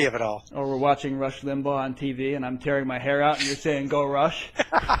the beauty of it all. Or we're watching Rush Limbaugh on TV, and I'm tearing my hair out, and you're saying, "Go Rush."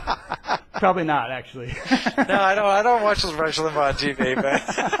 Probably not, actually. No, I don't watch Rush Limbaugh on TV,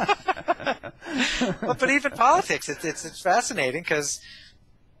 but even politics, it's fascinating, because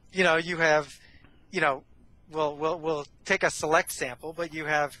you know, you have, you know, we'll take a select sample, but you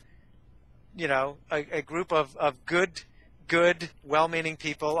have, you know, a group of good, well-meaning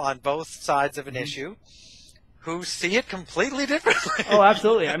people on both sides of an issue, who see it completely differently. Oh,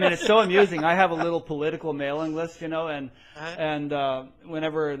 absolutely. I mean, it's so amusing. I have a little political mailing list, you know, and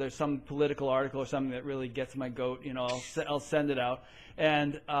whenever there's some political article or something that really gets my goat, you know, I'll send it out.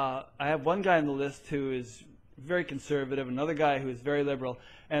 And I have one guy on the list who is very conservative, another guy who is very liberal,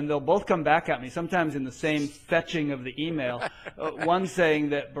 and they'll both come back at me, sometimes in the same fetching of the email. One saying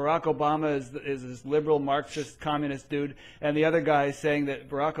that Barack Obama is this liberal, Marxist, communist dude, and the other guy is saying that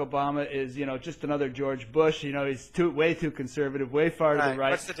Barack Obama is, you know, just another George Bush. You know, he's way too conservative, way far to the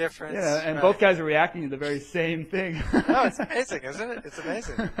right. What's the difference? Yeah, and both guys are reacting to the very same thing. Oh, it's amazing, isn't it? It's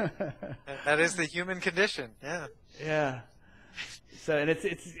amazing. That is the human condition. Yeah. Yeah. So, and it's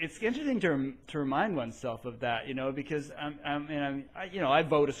interesting to remind oneself of that, you know, because I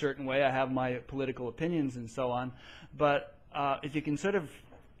vote a certain way, I have my political opinions and so on, but if you can sort of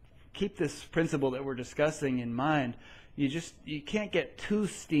keep this principle that we're discussing in mind, you can't get too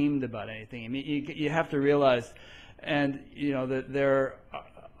steamed about anything. I mean, you have to realize, and you know, that there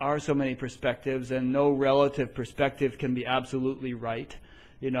are so many perspectives, and no relative perspective can be absolutely right.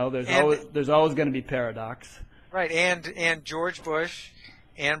 You know, there's always going to be paradox. Right, and George Bush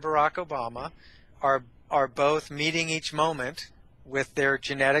and Barack Obama are both meeting each moment with their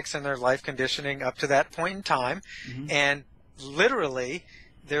genetics and their life conditioning up to that point in time, and literally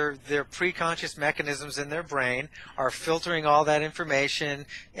their pre-conscious mechanisms in their brain are filtering all that information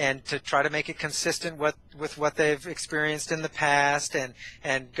and to try to make it consistent with what they've experienced in the past,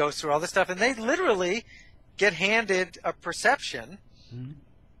 and go through all this stuff, and they literally get handed a perception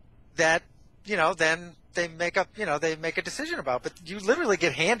that, then they make up, they make a decision about. But you literally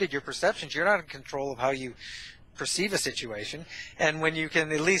get handed your perceptions. You're not in control of how you perceive a situation. And when you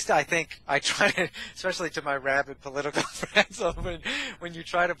can, at least I think I try to, especially to my rabid political friends, when you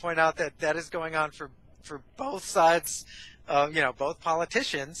try to point out that that is going on for both sides, both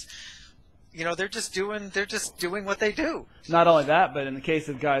politicians, they're just doing what they do. Not only that, but in the case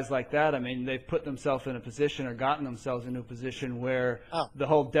of guys like that, I mean, they've put themselves in a position, or gotten themselves into a position where the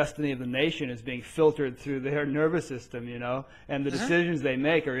whole destiny of the nation is being filtered through their nervous system, and the decisions they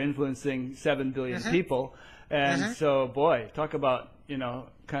make are influencing 7 billion people. And so, boy, talk about,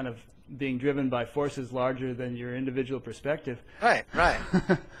 kind of being driven by forces larger than your individual perspective. Right.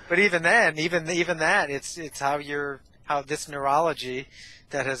 But even then, even that, it's how this neurology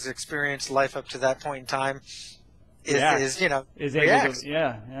that has experienced life up to that point in time is reacts.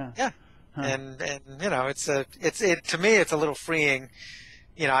 Yeah. And to me it's a little freeing.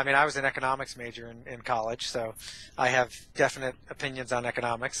 I mean, I was an economics major in college, so I have definite opinions on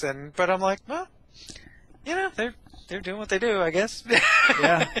economics, but I'm like, well, they're doing what they do, I guess.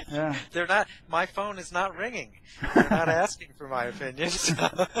 Yeah. They're not. My phone is not ringing. They're not asking for my opinion. So.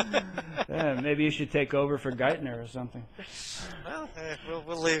 Yeah, maybe you should take over for Geithner or something. Well,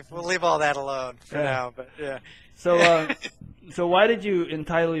 we'll leave all that alone for now. But yeah. So why did you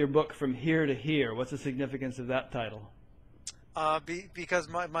entitle your book "From Here to Here"? What's the significance of that title? Because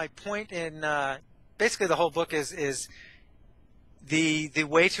my point in basically the whole book is the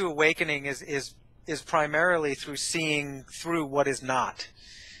way to awakening is primarily through seeing through what is not.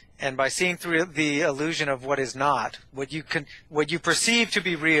 And by seeing through the illusion of what is not, what you perceive to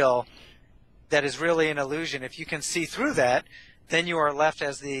be real, that is really an illusion, if you can see through that, then you are left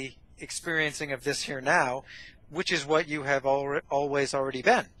as the experiencing of this here now, which is what you have always already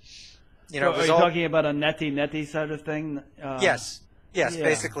been. So are you talking about a neti sort of thing? Yes,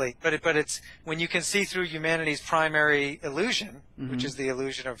 basically. But it's when you can see through humanity's primary illusion, which is the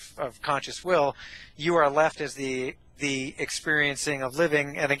illusion of conscious will, you are left as the experiencing of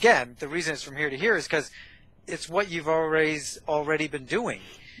living. And again, the reason it's from here to here is because it's what you've already been doing.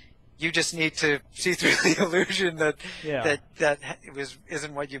 You just need to see through the illusion that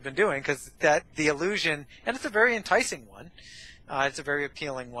isn't what you've been doing, because the illusion, and it's a very enticing one. It's a very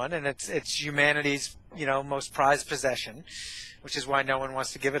appealing one, and it's humanity's most prized possession, which is why no one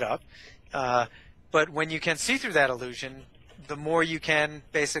wants to give it up. But when you can see through that illusion, the more you can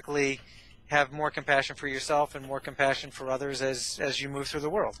basically have more compassion for yourself and more compassion for others as you move through the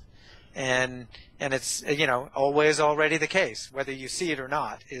world. And it's always already the case, whether you see it or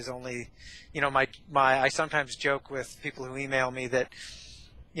not. Is only I sometimes joke with people who email me that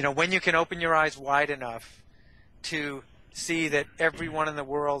when you can open your eyes wide enough to see that everyone in the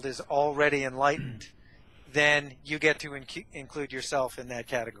world is already enlightened, then you get to include yourself in that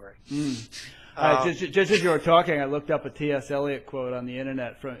category. Just as you were talking, I looked up a T.S. Eliot quote on the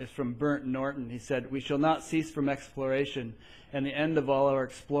internet. It's from Burnt Norton. He said, "We shall not cease from exploration, and the end of all our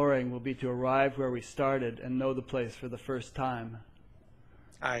exploring will be to arrive where we started and know the place for the first time."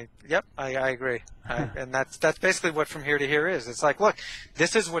 I agree. And that's basically what From Here to Here is. It's like, look,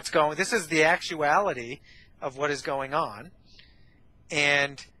 this is the actuality of what is going on,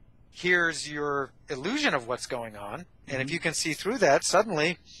 and here's your illusion of what's going on. And if you can see through that,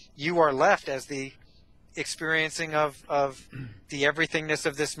 suddenly you are left as the experiencing of the everythingness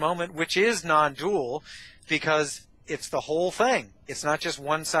of this moment, which is non-dual, because it's the whole thing. It's not just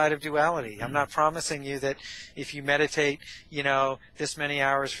one side of duality. I'm not promising you that if you meditate, this many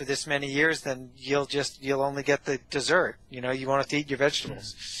hours for this many years, then you'll only get the dessert. You won't have to eat your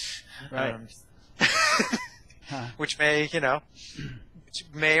vegetables. Right. Which may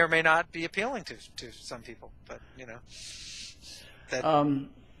or may not be appealing to some people, but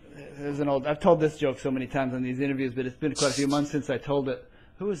there's I've told this joke so many times on these interviews, but it's been quite a few months since I told it.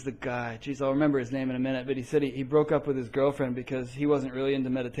 Who was the guy? Geez, I'll remember his name in a minute, but he said he broke up with his girlfriend because he wasn't really into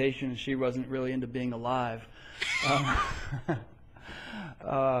meditation and she wasn't really into being alive.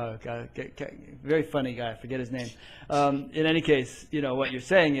 God, very funny guy. I forget his name. In any case, what you're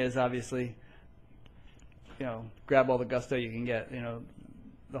saying is obviously, grab all the gusto you can get.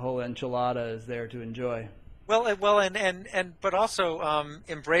 The whole enchilada is there to enjoy. Well, but also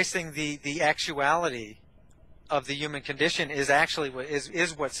embracing the actuality of the human condition is actually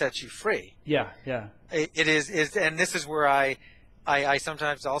what sets you free. Yeah. It is, and this is where I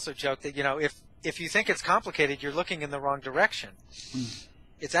sometimes also joke that if you think it's complicated, you're looking in the wrong direction.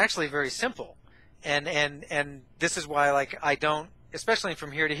 it's actually very simple. And this is why, like, I don't, especially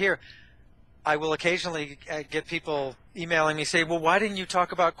from here to here, I will occasionally get people emailing me say, well, why didn't you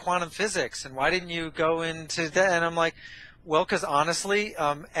talk about quantum physics? And why didn't you go into that? And I'm like, well, because honestly,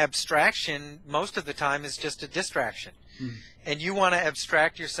 abstraction most of the time is just a distraction. Mm. And you want to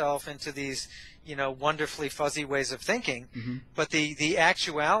abstract yourself into these, you know, wonderfully fuzzy ways of thinking. Mm-hmm. But the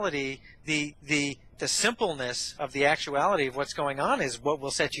actuality, the simpleness of the actuality of what's going on is what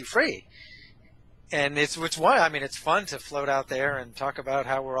will set you free. And it's why, I mean, it's fun to float out there and talk about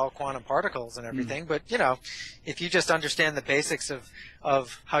how we're all quantum particles and everything. Mm. But, you know, if you just understand the basics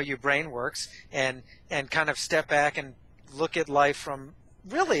of how your brain works and kind of step back and look at life from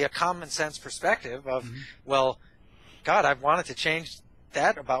really a common sense perspective of, mm-hmm. well, God, I've wanted to change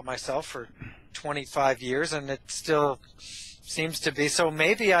that about myself for 25 years and it still seems to be. So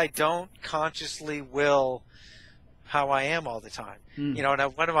maybe I don't consciously will how I am all the time. Mm. You know,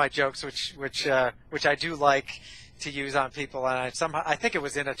 and one of my jokes, which I do like to use on people, and I think it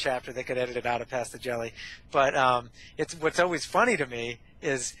was in a chapter, they could edit it out of Pass the Jelly, but it's what's always funny to me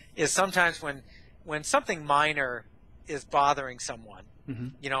is sometimes when something minor is bothering someone, mm-hmm.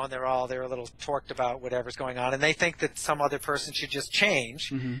 you know, and they're a little torqued about whatever's going on, and they think that some other person should just change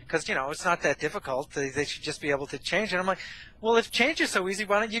because, mm-hmm. you know, it's not that difficult. They should just be able to change. And I'm like, well, if change is so easy,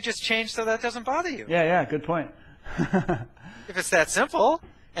 why don't you just change so that doesn't bother you? Yeah, good point. If it's that simple,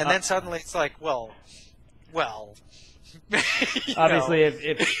 and then suddenly it's like, well. Obviously,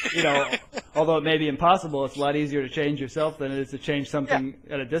 if you know, although it may be impossible, it's a lot easier to change yourself than it is to change something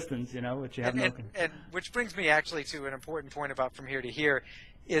at a distance, you know, which you have and which brings me actually to an important point about From Here to Here,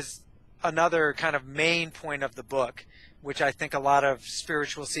 is another kind of main point of the book, which I think a lot of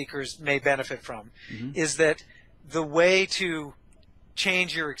spiritual seekers may benefit from, mm-hmm. is that the way to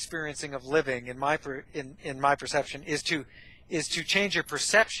change your experiencing of living, in my perception, is to change your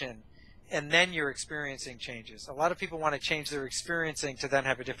perception, and then your experiencing changes. A lot of people want to change their experiencing to then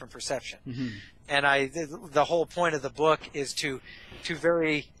have a different perception. Mm-hmm. And the whole point of the book is to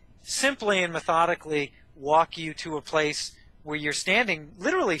very simply and methodically walk you to a place where you're standing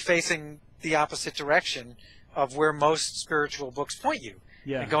literally facing the opposite direction of where most spiritual books point you.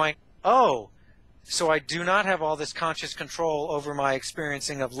 Yeah. And going, oh, so I do not have all this conscious control over my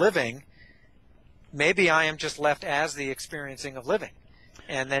experiencing of living. Maybe I am just left as the experiencing of living.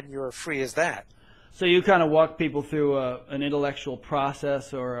 And then you're free as that. So you kind of walk people through an intellectual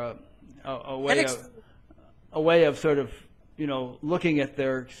process or a way of sort of, you know, looking at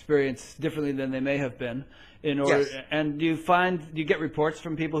their experience differently than they may have been. In order, yes. And do you get reports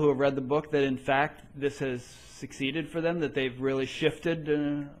from people who have read the book that in fact this has succeeded for them, that they've really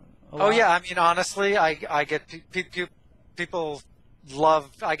shifted? Oh yeah, I mean, honestly, I get people love.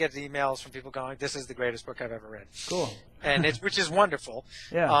 I get emails from people going, "This is the greatest book I've ever read." Cool. And which is wonderful.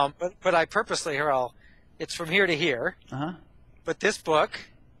 Yeah. But I purposely it's From Here to Here. Uh-huh. But this book,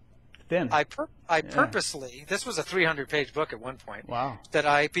 thin. I purposely, this was a 300-page book at one point. Wow.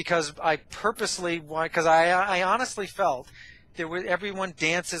 Because I honestly felt everyone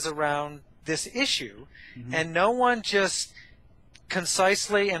dances around this issue, mm-hmm. and no one just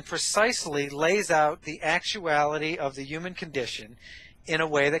concisely and precisely lays out the actuality of the human condition in a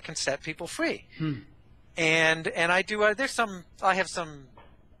way that can set people free. Hmm. And I have some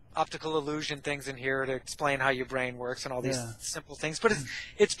optical illusion things in here to explain how your brain works and all these simple things, but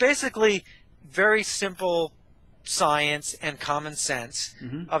it's basically very simple science and common sense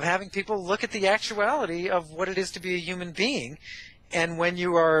mm-hmm. of having people look at the actuality of what it is to be a human being. And when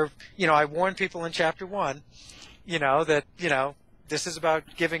you are, you know, I warn people in chapter 1, you know, that, you know, this is about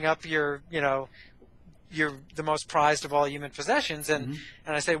giving up you're the most prized of all human possessions, and mm-hmm.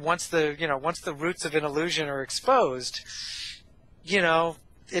 and I say once the roots of an illusion are exposed, you know,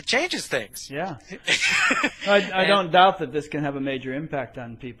 it changes things. Yeah. I don't doubt that this can have a major impact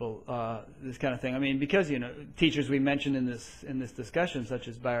on people, this kind of thing. I mean, because, you know, teachers we mentioned in this discussion, such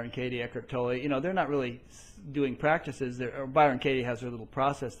as Byron Katie, Eckhart Tolle, you know, they're not really doing practices. Or Byron Katie has her little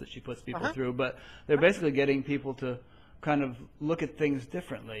process that she puts people uh-huh. through, but they're basically getting people to kind of look at things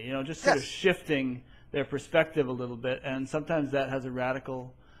differently, you know, just sort of shifting their perspective a little bit, and sometimes that has a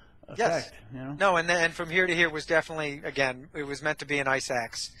radical effect. Yes. You know? No, and From Here to Here was definitely, again, it was meant to be an ice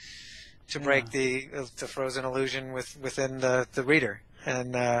axe to break the frozen illusion within the reader,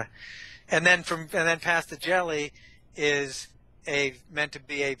 and then Past the Jelly is meant to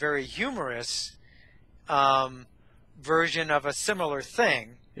be a very humorous version of a similar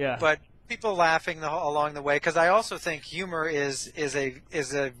thing. Yeah. But people laughing along the way, because I also think humor is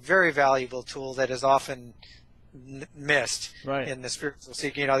a very valuable tool that is often missed in the spiritual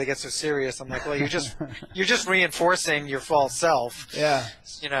seeking. You know, they get so serious. I'm like, well, you're just reinforcing your false self. Yeah.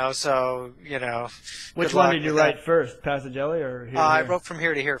 You know, so, you know. Which one did you write first, Passagelli or Here to Here? I wrote From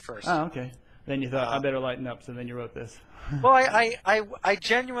Here to Here first. Oh, okay. Then you thought, I better lighten up, so then you wrote this. Well, I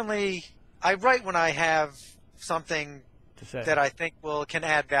genuinely, I write when I have something to say that I think can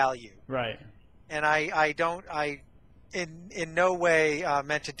add value. Right. And I in no way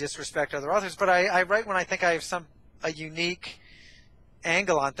meant to disrespect other authors, but I write when I think I have a unique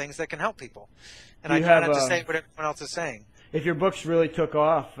angle on things that can help people. And I try not to say what everyone else is saying. If your books really took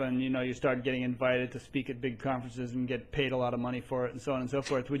off and, you know, you started getting invited to speak at big conferences and get paid a lot of money for it and so on and so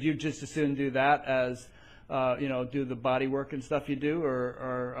forth, would you just as soon do that as, you know, do the body work and stuff you do,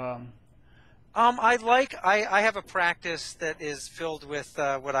 I have a practice that is filled with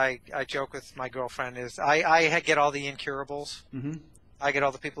what I joke with my girlfriend is I get all the incurables. Mm-hmm. I get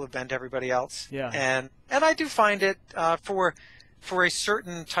all the people who've been to everybody else. Yeah. And I do find it for a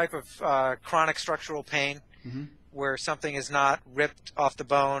certain type of chronic structural pain, mm-hmm. where something is not ripped off the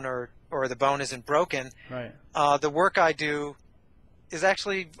bone or the bone isn't broken. Right. The work I do is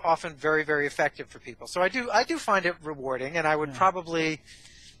actually often very, very effective for people. So I do find it rewarding, and I would probably,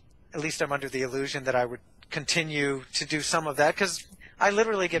 at least I'm under the illusion that I would continue to do some of that, because I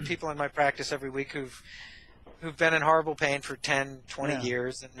literally get people in my practice every week who've been in horrible pain for 10, 20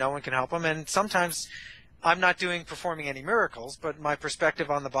 years, and no one can help them. And sometimes I'm not performing any miracles, but my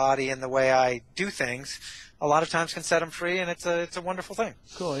perspective on the body and the way I do things a lot of times can set them free, and it's a wonderful thing.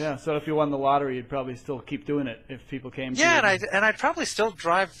 Cool, yeah. So if you won the lottery, you'd probably still keep doing it if people came to you. Yeah, and I'd probably still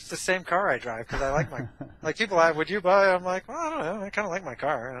drive the same car I drive, because I like my like people. Would you buy? I'm like, well, I don't know. I kind of like my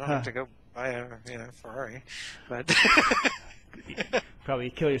car. I don't have to go buy a Ferrari, but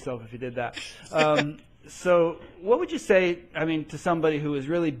probably kill yourself if you did that. So what would you say, I mean, to somebody who is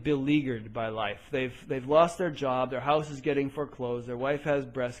really beleaguered by life? They've lost their job, their house is getting foreclosed, their wife has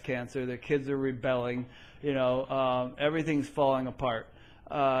breast cancer, their kids are rebelling, you know, everything's falling apart.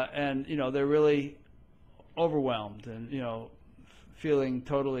 And, you know, they're really overwhelmed and, you know, feeling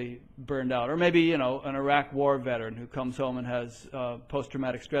totally burned out. Or maybe, you know, an Iraq war veteran who comes home and has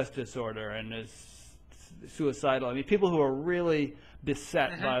post-traumatic stress disorder and is suicidal. I mean, people who are really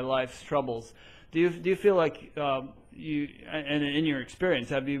beset by life's troubles. Do you feel like you, and in your experience,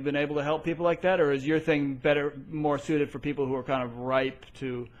 have you been able to help people like that, or is your thing more suited for people who are kind of ripe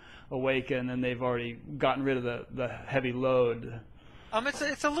to awaken and they've already gotten rid of the heavy load?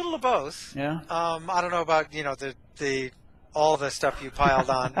 It's a little of both. Yeah. I don't know about, you know, all the stuff you piled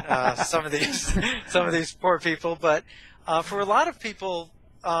on some of these poor people, but for a lot of people,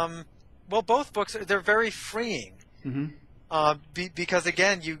 well, both books they're very freeing. Mm-hmm. Because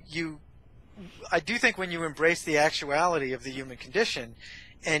again, I do think when you embrace the actuality of the human condition,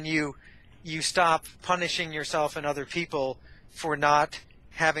 and you stop punishing yourself and other people for not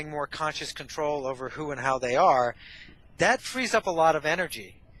having more conscious control over who and how they are, that frees up a lot of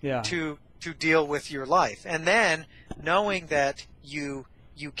energy to deal with your life. And then knowing that you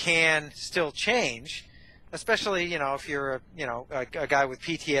can still change, especially, you know, if you're a guy with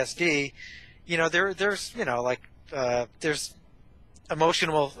PTSD, you know, there's you know, like there's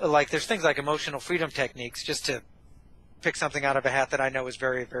there's things like emotional freedom techniques, just to pick something out of a hat that I know is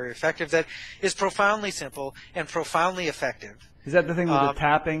very, very effective, that is profoundly simple and profoundly effective. Is that the thing with the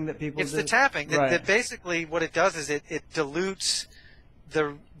tapping that people do? It's the tapping. That basically what it does is it dilutes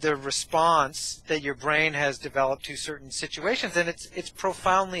the response that your brain has developed to certain situations, and it's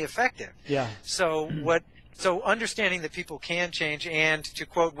profoundly effective. Yeah. So understanding that people can change, and to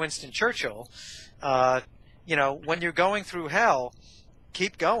quote Winston Churchill, you know, when you're going through hell,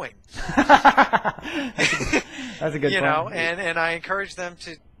 keep going. That's a good point. You know, and I encourage them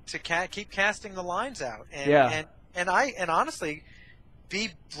to keep casting the lines out, and honestly be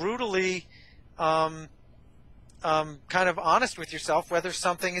brutally kind of honest with yourself whether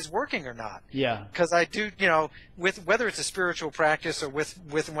something is working or not. Yeah. Because I do, you know, with whether it's a spiritual practice or with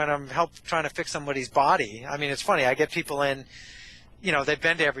when I'm trying to fix somebody's body. I mean, it's funny. I get people in, you know, they've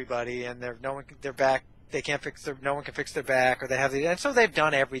been to everybody and they're back. They can't no one can fix their back, or they have and so they've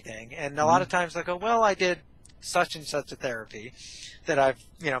done everything. And a lot of times they'll go, well, I did such and such a therapy that I've,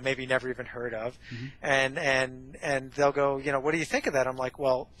 you know, maybe never even heard of. And they'll go, you know, what do you think of that? I'm like,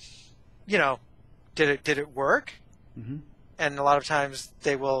 well, you know, did it work? And a lot of times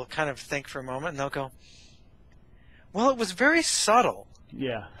they will kind of think for a moment and they'll go, well, it was very subtle.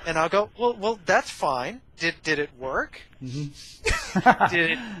 Yeah. And I'll go, well, that's fine. Did it work?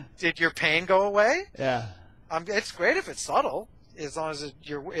 Did your pain go away? Yeah. It's great if it's subtle, as long as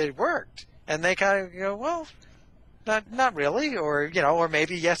it worked. And they kind of go, well, not really, or, you know, or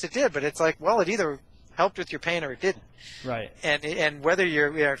maybe yes it did, but it's like, well, it either helped with your pain or it didn't. Right. And whether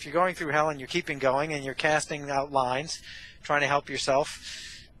you're, if you're going through hell and you're keeping going and you're casting out lines, trying to help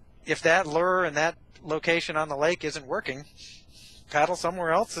yourself, if that lure and that location on the lake isn't working, paddle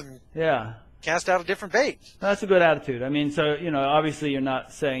somewhere else and cast out a different bait. That's a good attitude. I mean, so, obviously you're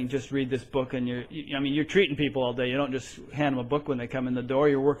not saying just read this book and you're treating people all day. You don't just hand them a book when they come in the door.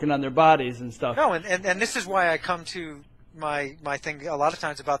 You're working on their bodies and stuff. No, and this is why I come to my thing a lot of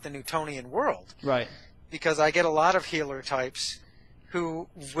times about the Newtonian world. Right. Because I get a lot of healer types who,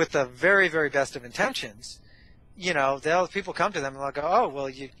 with the very, very best of intentions, people come to them and they'll go, oh, well,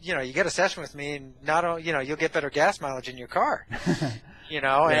 you get a session with me and you'll get better gas mileage in your car.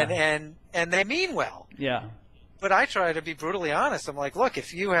 And they mean well. Yeah. But I try to be brutally honest. I'm like, look,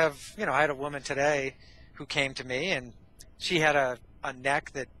 if you have, I had a woman today who came to me and she had a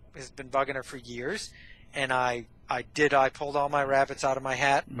neck that has been bugging her for years, and I pulled all my rabbits out of my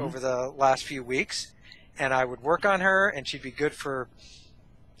hat over the last few weeks, and I would work on her, and she'd be good for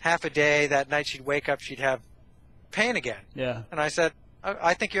half a day. That night she'd wake up, she'd have pain again. Yeah. And I said,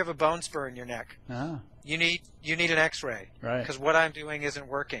 I think you have a bone spur in your neck. Ah. You need an X-ray. Right. Because what I'm doing isn't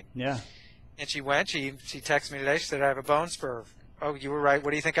working. Yeah. And she texted me today. She said, I have a bone spur. Oh, you were right.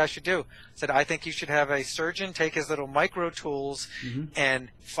 What do you think I should do? I said, I think you should have a surgeon take his little micro tools and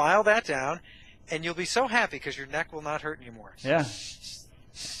file that down, and you'll be so happy because your neck will not hurt anymore. Yeah.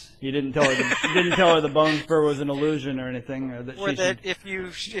 You didn't tell her the bone spur was an illusion or anything, or that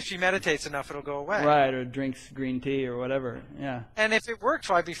if she meditates enough, it'll go away. Right, or drinks green tea or whatever. Yeah. And if it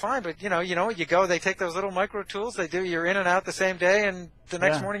worked, I'd be fine. But you know what? You go, they take those little micro tools, they do. You're in and out the same day, and the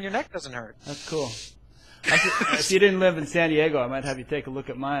next morning your neck doesn't hurt. That's cool. If you didn't live in San Diego, I might have you take a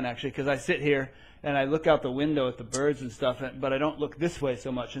look at mine actually, because I sit here and I look out the window at the birds and stuff, but I don't look this way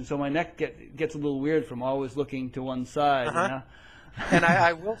so much, and so my neck gets a little weird from always looking to one side. And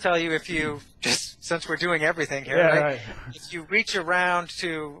I will tell you, if you, just since we're doing everything here, right? If you reach around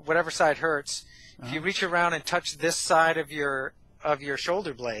to whatever side hurts, if you reach around and touch this side of your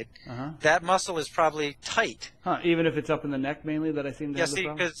shoulder blade, that muscle is probably tight. Even if it's up in the neck mainly that I seem to have the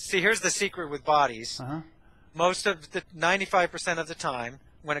problem? See, here's the secret with bodies. Most of the 95% of the time,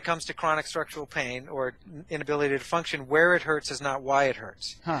 when it comes to chronic structural pain or inability to function, where it hurts is not why it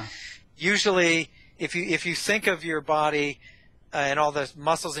hurts. Usually, if you think of your body and all the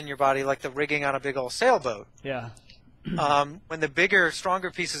muscles in your body like the rigging on a big old sailboat. Yeah. When the bigger, stronger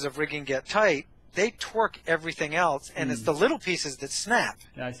pieces of rigging get tight, they torque everything else, and it's the little pieces that snap.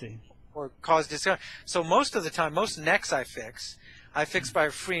 I see. Or cause discomfort. So most of the time, most necks I fix by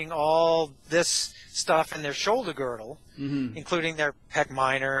freeing all this stuff in their shoulder girdle, including their pec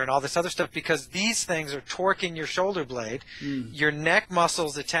minor and all this other stuff, because these things are torquing your shoulder blade. Your neck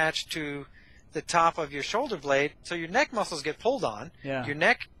muscles attached to the top of your shoulder blade, so your neck muscles get pulled on. Yeah. Your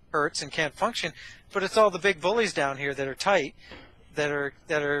neck hurts and can't function, but it's all the big bullies down here that are tight, that are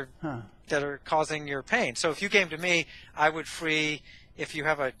causing your pain. So if you came to me, I would free. If you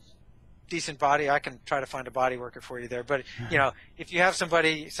have a decent body, I can try to find a body worker for you there. But if you have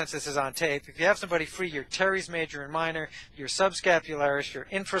somebody, since this is on tape, if you have somebody free your teres major and minor, your subscapularis, your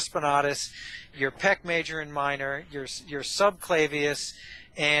infraspinatus, your pec major and minor, your subclavius,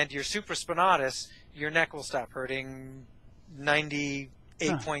 and your supraspinatus, your neck will stop hurting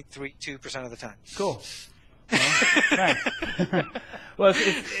 98.32% of the time. Cool. Nice. Well,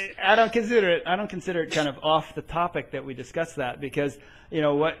 I don't consider it kind of off the topic that we discussed that, because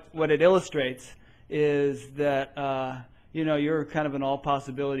what it illustrates is that you're kind of an all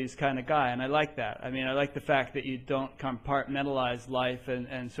possibilities kind of guy, and I like that. I mean, I like the fact that you don't compartmentalize life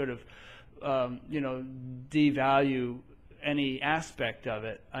and sort of devalue any aspect of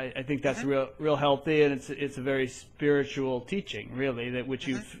it. I think that's real healthy, and it's a very spiritual teaching, really, that which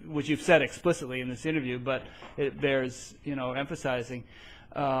you've said explicitly in this interview, but it bears emphasizing,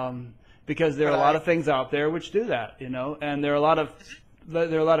 because there are a lot of things out there which do that, and there are a lot of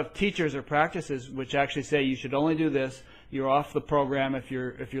teachers or practices which actually say you should only do this. You're off the program if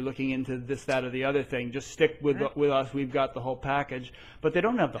you're looking into this, that, or the other thing. Just stick with us. We've got the whole package, but they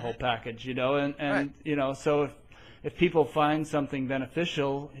don't have the whole package, and so if people find something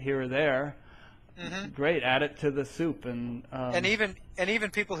beneficial here or there, great, add it to the soup. And even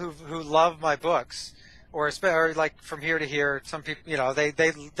people who love my books, or like From Here to Here, some people, they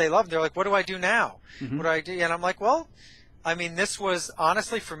love them. They're like, what do I do now? What do I do? And I'm like, well, I mean, this was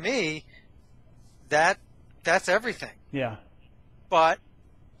honestly for me, that's everything. Yeah. But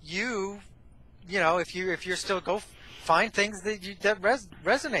if you're still find things that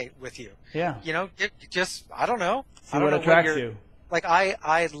resonate with you. Yeah. Just I don't know. See what attracts you. Like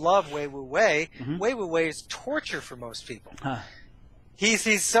I love Wei Wu Wei. Wei Wu Wei is torture for most people.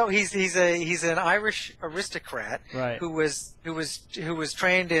 He's an Irish aristocrat, right, who was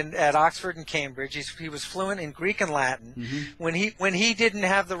trained at Oxford and Cambridge. He was fluent in Greek and Latin. Mm-hmm. When he didn't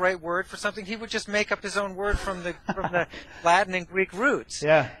have the right word for something, he would just make up his own word from the Latin and Greek roots.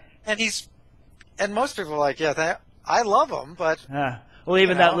 Yeah. And most people are like, yeah, I love him, but well,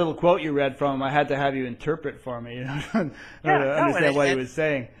 even that little quote you read from him, I had to have you interpret for me, to understand what he was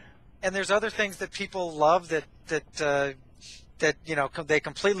saying. And there's other things that people love that they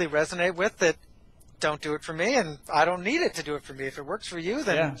completely resonate with that don't do it for me, and I don't need it to do it for me. If it works for you,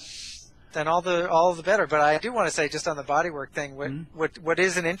 then all the better. But I do want to say, just on the bodywork thing,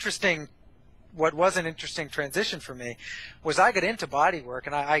 what was an interesting transition for me was I got into bodywork,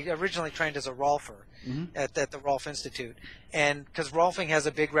 and I originally trained as a Rolfer at the Rolf Institute, and because Rolfing has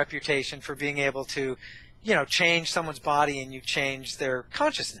a big reputation for being able to, change someone's body and you change their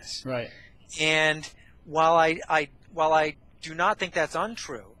consciousness. Right. And while I do not think that's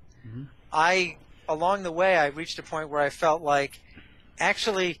untrue, along the way I reached a point where I felt like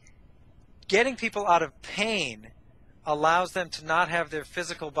actually getting people out of pain allows them to not have their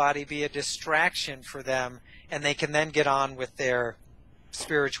physical body be a distraction for them, and they can then get on with their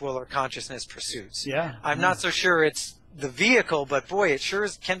spiritual or consciousness pursuits. Yeah. I'm not so sure it's the vehicle, but boy, it sure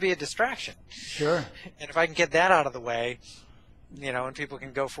can be a distraction. Sure. And if I can get that out of the way, and people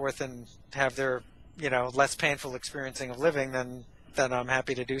can go forth and have their, less painful experiencing of living, then I'm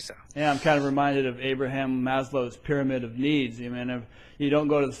happy to do so. Yeah, I'm kind of reminded of Abraham Maslow's pyramid of needs. I mean, if you don't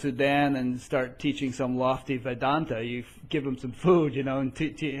go to the Sudan and start teaching some lofty Vedanta, you give them some food,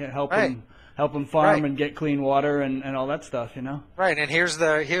 and help them farm and get clean water and all that stuff, Right, and here's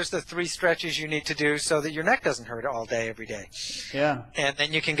the 3 stretches you need to do so that your neck doesn't hurt all day, every day. Yeah. And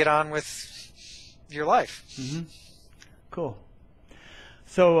then you can get on with your life. Mm-hmm. Cool.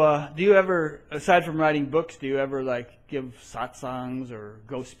 So do you ever, aside from writing books, do you ever give satsangs or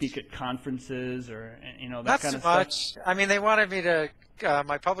go speak at conferences or that kind of stuff? Not so much. I mean, they wanted me to.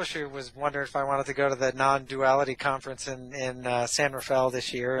 My publisher was wondering if I wanted to go to the non-duality conference in San Rafael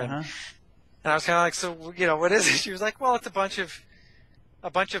this year, and I was kind of like, so what is it? She was like, well, it's a bunch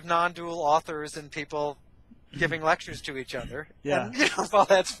of non-dual authors and people giving lectures to each other. Yeah. And well,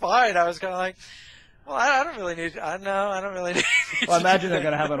 that's fine. I was kind of like, well, I don't really need. I don't really need. Well, I imagine they're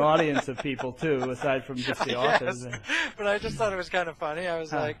going to have an audience of people too, aside from just the authors. Yes, but I just thought it was kind of funny. I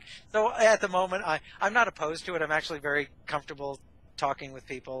was like, so at the moment, I'm not opposed to it. I'm actually very comfortable talking with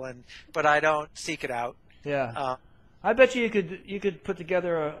people, but I don't seek it out. Yeah. I bet you could put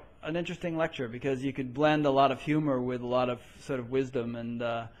together an interesting lecture, because you could blend a lot of humor with a lot of sort of wisdom, and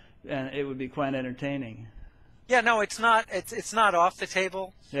it would be quite entertaining. Yeah, no, it's not. It's not off the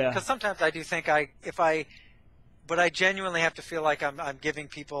table. Yeah. Because sometimes I do think but I genuinely have to feel like I'm giving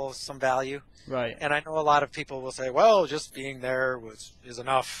people some value. Right. And I know a lot of people will say, well, just being there is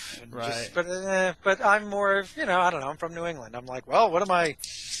enough. And right. But I'm more, I don't know. I'm from New England. I'm like, well, what am I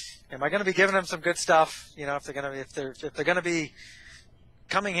going to be giving them some good stuff? If they're going to be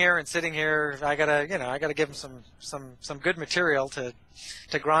coming here and sitting here, I gotta give them some good material to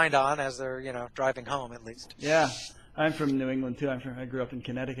grind on as they're driving home, at least. Yeah, I'm from New England too. I grew up in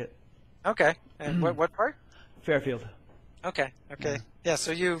Connecticut. Okay, and what part? Fairfield. Okay. Yeah,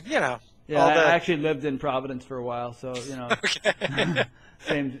 so Yeah, I actually lived in Providence for a while, so Okay.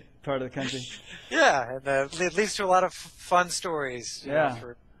 Same part of the country. Yeah, and it leads to a lot of fun stories.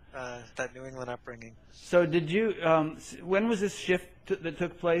 For that New England upbringing. So did you? When was this shift that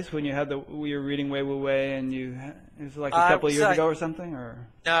took place? When you were reading Wei Wu Wei, and it was like a couple of years ago or something, or?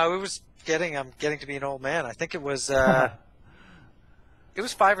 No, it was I'm getting to be an old man. I think it was. It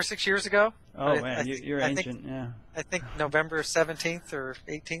was 5 or 6 years ago. Oh man, you're ancient. I think November 17th or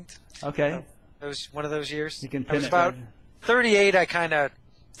 18th. Okay. It was one of those years. You can pin I was it about 38. I kind of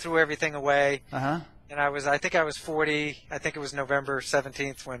threw everything away. And I think I was 40. I think it was November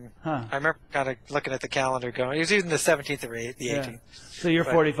 17th when I remember kind of looking at the calendar going, it was either the 17th or the 18th. So you're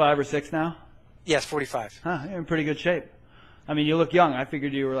 45 or 6 now? Yes, 45. You're in pretty good shape. I mean, you look young. I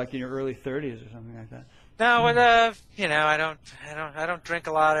figured you were like in your early 30s or something like that. No, but I don't drink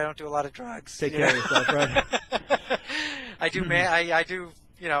a lot. I don't do a lot of drugs. Take care of yourself, right? I do, I do.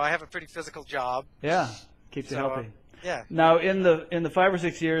 I have a pretty physical job. Yeah, keeps you healthy. Yeah. Now, in the 5 or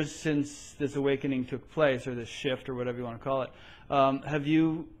 6 years since this awakening took place, or this shift, or whatever you want to call it, have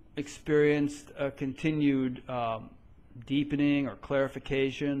you experienced a continued deepening, or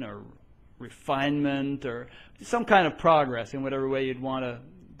clarification, or refinement, or some kind of progress in whatever way you'd want to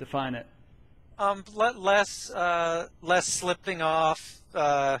define it? Less slipping off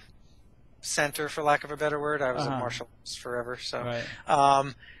center, for lack of a better word. I was a martial artist forever, so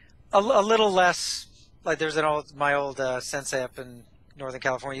a little less. Like there's my old sensei up in Northern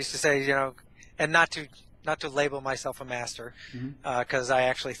California, used to say, and not to label myself a master, because I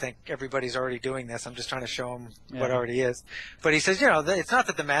actually think everybody's already doing this. I'm just trying to show them what already is. But he says, it's not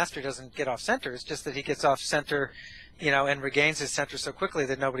that the master doesn't get off center. It's just that he gets off center, and regains his center so quickly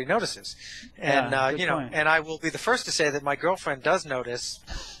that nobody notices. And, point. and I will be the first to say that my girlfriend does notice,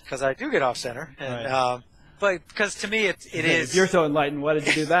 because I do get off center. And, but because to me it is. If you're so enlightened, why did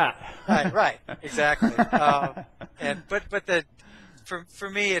you do that? right, exactly. For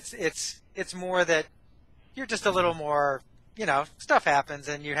me it's more that you're just a little more, stuff happens,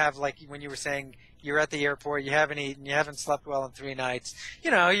 and you have, like when you were saying, you're at the airport, you haven't eaten, you haven't slept well in 3 nights.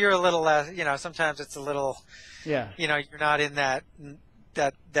 You're a little less. Sometimes it's a little. Yeah. You're not in that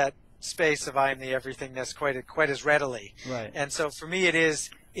space of I am the everythingness quite as readily. Right. And so for me it is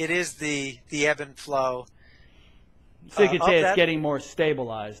the ebb and flow. So you could say it's getting more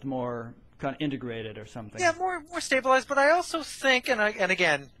stabilized, more kind of integrated or something. Yeah, more stabilized. But I also think, and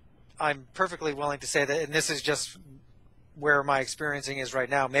again, I'm perfectly willing to say that, and this is just where my experiencing is right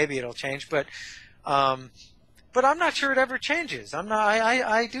now. Maybe it'll change, but I'm not sure it ever changes.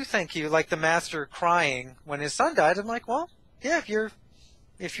 I do think like the master crying when his son died. I'm like, well, yeah,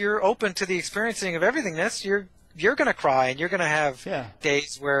 if you're open to the experiencing of everythingness, you're going to cry, and you're going to have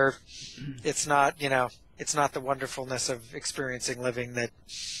days where it's not, it's not the wonderfulness of experiencing living that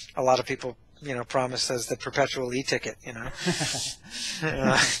a lot of people, promise as the perpetual e-ticket,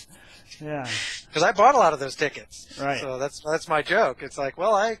 Yeah. Because I bought a lot of those tickets. Right. So that's my joke. It's like,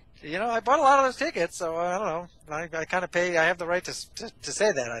 well, I bought a lot of those tickets, so I don't know. I kind of pay. I have the right to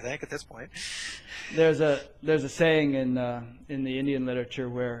say that, I think, at this point. There's a saying in the Indian literature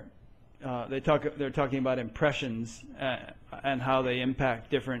where they're talking about impressions and how they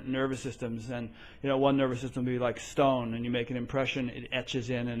impact different nervous systems. And one nervous system will be like stone, and you make an impression, it etches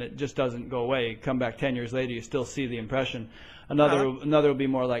in, and it just doesn't go away. You come back 10 years later, you still see the impression. Another will be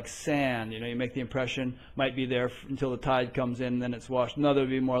more like sand. You make the impression, might be there until the tide comes in, then it's washed. Another will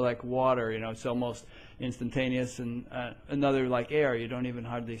be more like water. It's almost instantaneous. And another like air. You don't even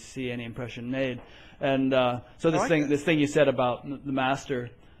hardly see any impression made. And so this thing you said about the master.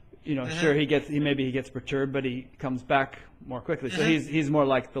 Sure, he gets perturbed, but he comes back more quickly. So he's more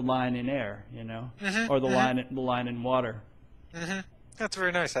like the line in air, or the line in water. That's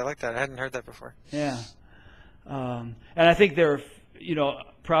very nice. I like that. I hadn't heard that before. Yeah, and I think there are,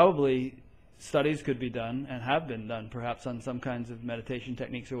 probably studies could be done and have been done, perhaps on some kinds of meditation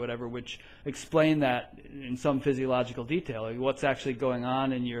techniques or whatever, which explain that in some physiological detail. Like what's actually going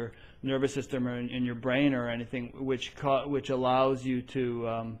on in your nervous system or in your brain or anything, which allows you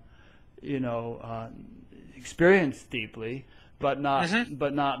to experience deeply, but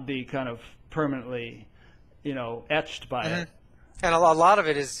not be kind of permanently, etched by it. And a lot of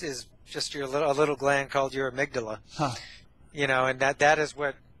it is just a little gland called your amygdala. And that is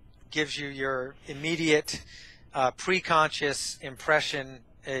what gives you your immediate pre-conscious impression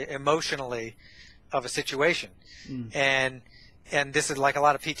emotionally of a situation. And this is like a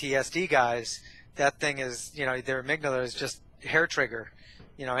lot of PTSD guys. That thing is, their amygdala is just hair trigger.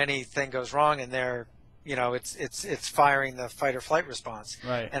 Anything goes wrong in there, it's firing the fight or flight response.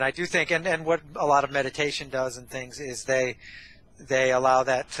 Right. And I do think, and what a lot of meditation does and things is they allow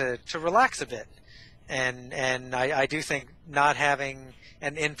that to relax a bit. And I do think not having,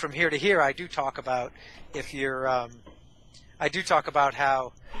 and from here to here, I do talk about if you're, I do talk about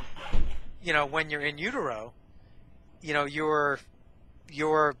how, when you're in utero, your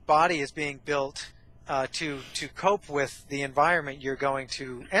body is being built to cope with the environment you're going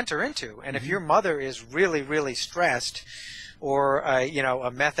to enter into. And if your mother is really, really stressed, or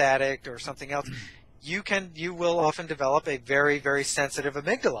a meth addict or something else, you will often develop a very, very sensitive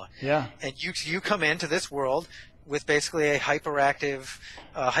amygdala. Yeah. And you come into this world with basically a hyperactive,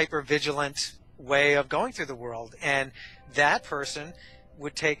 hypervigilant way of going through the world, and that person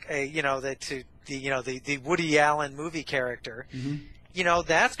would take the Woody Allen movie character.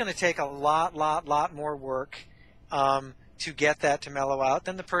 That's going to take a lot more work to get that to mellow out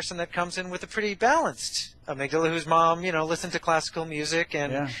than the person that comes in with a pretty balanced amygdala, whose mom, listened to classical music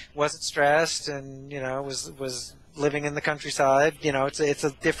and wasn't stressed and, was living in the countryside. It's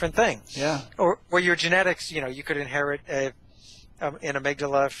a different thing. Yeah. Or your genetics, you could inherit an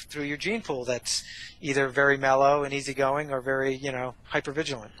amygdala through your gene pool that's either very mellow and easygoing or very,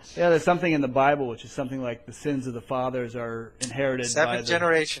 hypervigilant. Yeah, there's something in the Bible which is something like the sins of the fathers are inherited by seven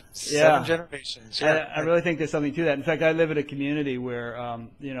generations. Yeah. 7 generations. Yeah. I really think there's something to that. In fact, I live in a community where,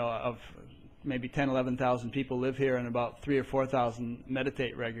 of maybe 10, 11,000 people live here, and about 3,000 or 4,000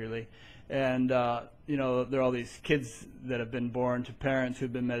 meditate regularly. And, there are all these kids that have been born to parents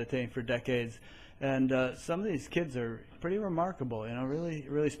who've been meditating for decades. And some of these kids are pretty remarkable, really,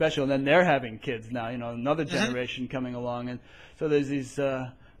 really special. And then they're having kids now, another generation coming along. And so there's these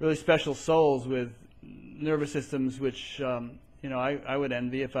really special souls with nervous systems which, I would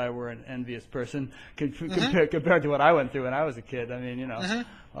envy if I were an envious person compared to what I went through when I was a kid. I mean,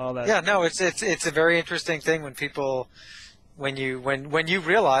 all that. Yeah, no, it's a very interesting thing when people, when you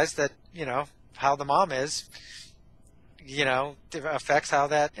realize that, how the mom is, affects how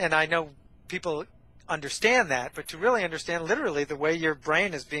that, and I know people understand that, but to really understand literally the way your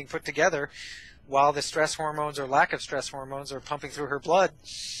brain is being put together while the stress hormones or lack of stress hormones are pumping through her blood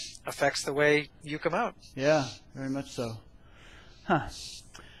affects the way you come out. Yeah, very much so. Huh.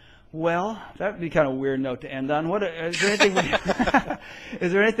 Well, that would be kind of a weird note to end on. Is there anything,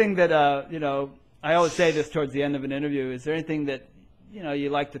 is there anything that, I always say this towards the end of an interview, is there anything that, you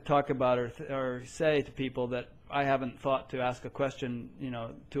like to talk about or say to people that I haven't thought to ask a question,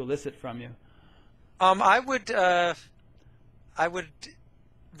 to elicit from you? I would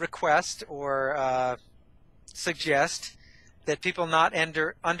request or suggest that people not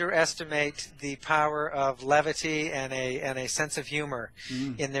underestimate the power of levity and a sense of humor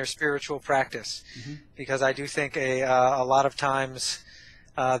in their spiritual practice, because I do think a lot of times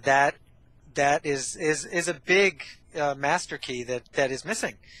that is a big master key that is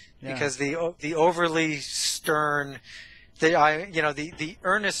missing. Yeah. Because the overly stern, the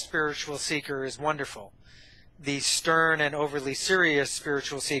earnest spiritual seeker is wonderful. The stern and overly serious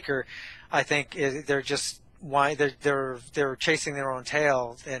spiritual seeker, I think, they're just they're chasing their own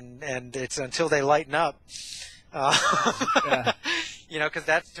tail, and it's until they lighten up, yeah. Because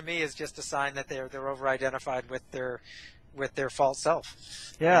that to me is just a sign that they're over-identified with their false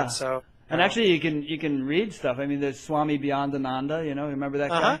self. Yeah. And so. And actually, you can read stuff. I mean, there's Swami Beyondananda. Remember that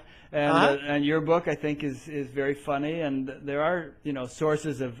guy? And your book, I think, is very funny. And there are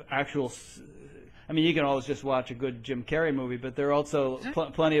sources of actual. I mean, you can always just watch a good Jim Carrey movie, but there are also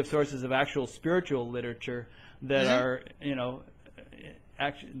plenty of sources of actual spiritual literature that are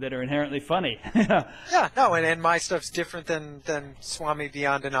that are inherently funny. Yeah, no, and my stuff's different than Swami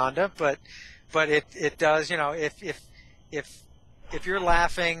Beyondananda, but it does. If you're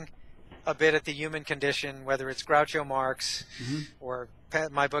laughing a bit at the human condition, whether it's Groucho Marx or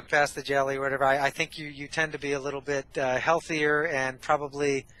my book Past the Jelly or whatever, I think you tend to be a little bit healthier and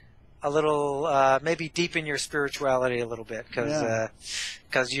probably a little maybe deepen your spirituality a little bit,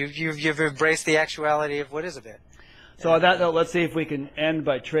 because you've embraced the actuality of what is a bit. So on that note, let's see if we can end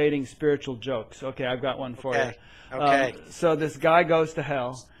by trading spiritual jokes. Okay, I've got one for you. Okay. So this guy goes to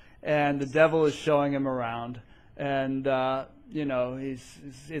hell, and the devil is showing him around, and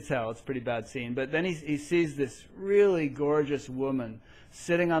it's hell. It's a pretty bad scene. But then he sees this really gorgeous woman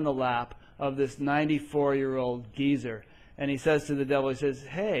sitting on the lap of this 94-year-old geezer. And he says to the devil, he says,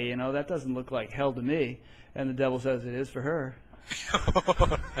 "Hey, that doesn't look like hell to me." And the devil says, "It is for her."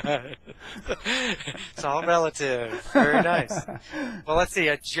 It's all relative. Very nice. Well, let's see.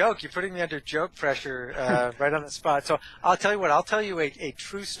 A joke. You're putting me under joke pressure right on the spot. So I'll tell you what. I'll tell you a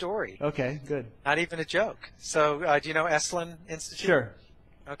true story. Okay, good. Not even a joke. So do you know Esalen Institute? Sure.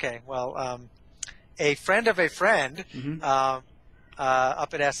 Okay. Well, a friend of a friend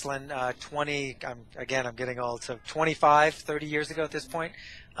up at Esalen, I'm getting old, so 25, 30 years ago at this point,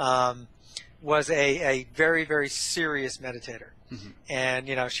 was a very, very serious meditator. And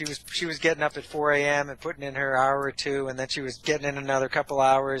she was getting up at 4 a.m. and putting in her hour or two, and then she was getting in another couple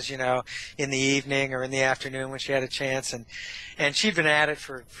hours, in the evening or in the afternoon when she had a chance, and she'd been at it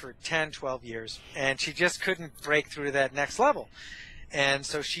for 10, 12 years, and she just couldn't break through that next level. And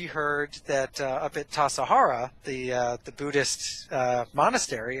so she heard that up at Tassajara, the Buddhist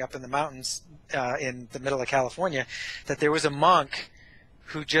monastery up in the mountains in the middle of California, that there was a monk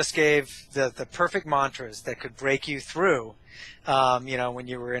who just gave the perfect mantras that could break you through, when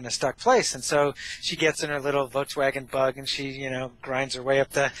you were in a stuck place. And so she gets in her little Volkswagen Bug, and she, grinds her way up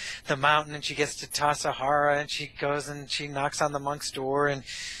the mountain, and she gets to Tassajara, and she goes and she knocks on the monk's door, and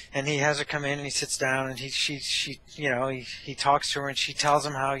he has her come in, and he sits down, and he talks to her, and she tells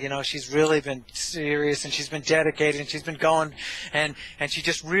him how, she's really been serious, and she's been dedicated, and she's been going, and she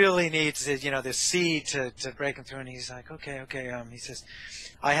just really needs, this seed to break him through. And he's like, okay, he says,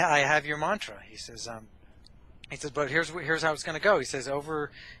 I have your mantra. He says, but here's how it's going to go. He says,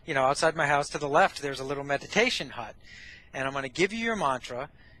 over, outside my house to the left, there's a little meditation hut, and I'm going to give you your mantra,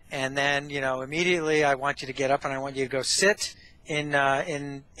 and then, immediately I want you to get up, and I want you to go sit in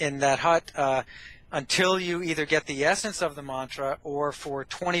that hut until you either get the essence of the mantra or for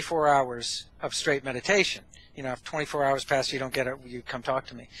 24 hours of straight meditation. If 24 hours pass, you don't get it, you come talk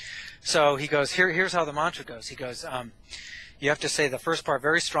to me. So he goes, here's how the mantra goes. He goes, you have to say the first part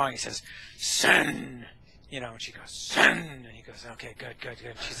very strong. He says, "Sen," and she goes, "Sen," and he goes, "Okay, good, good,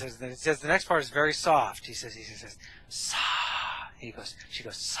 good." She says, then it says the next part is very soft. He says, "Sa." She goes,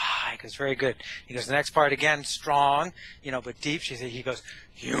 "Sa." He goes, "Very good." He goes, the next part again, strong, but deep. He goes,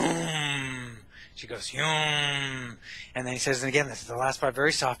 "Yum." She goes, "Yum." And then he says, and again, this is the last part,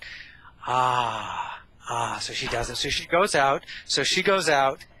 very soft. "Ah, ah." So she does it. So she goes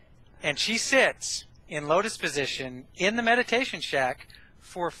out, and she sits in lotus position in the meditation shack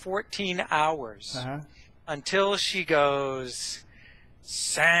for 14 hours until she goes,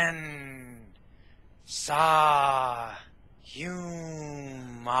 "Sen, sa, yuma."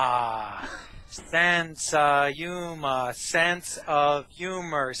 Sense, yuma, sense of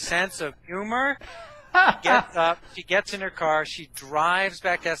humor. Gets up, she gets in her car, she drives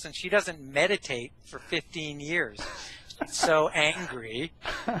back to Essen. She doesn't meditate for 15 years. She's so angry.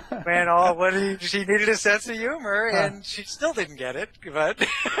 She needed a sense of humor, and she still didn't get it. But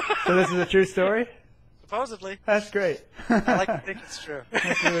so this is a true story? Supposedly. That's great. I like to think it's true.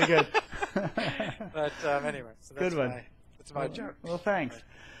 That's really good. But anyway, so that's good one. That's my joke. Well, thanks.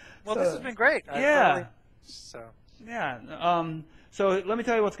 Well, this has been great. Yeah. So let me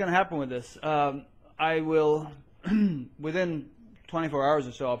tell you what's going to happen with this. I will, within 24 hours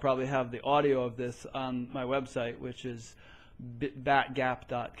or so, I'll probably have the audio of this on my website, which is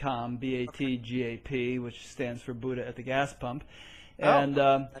batgap.com, B-A-T-G-A-P, which stands for Buddha at the Gas Pump.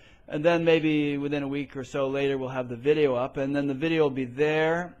 And then maybe within a week or so later, we'll have the video up, and then the video will be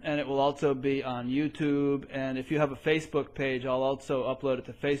there, and it will also be on YouTube. And if you have a Facebook page, I'll also upload it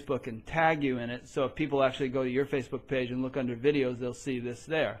to Facebook and tag you in it. So if people actually go to your Facebook page and look under videos, they'll see this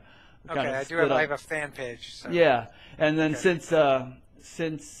there. Okay, I have a fan page. So. Yeah, and then since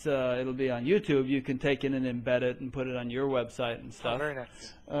it'll be on YouTube, you can take it and embed it and put it on your website and stuff. Oh, very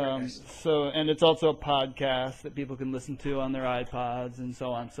nice. Very nice. And it's also a podcast that people can listen to on their iPods and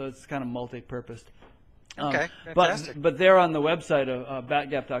so on. So it's kind of multi-purposed. Okay, fantastic. But there on the website of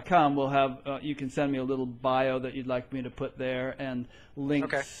batgap.com, we'll have you can send me a little bio that you'd like me to put there, and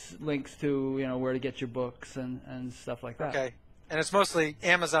links to where to get your books and stuff like that. Okay. And it's mostly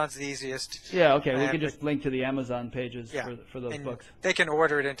Amazon's the easiest. Yeah, okay. We can just link to the Amazon pages for those and books. They can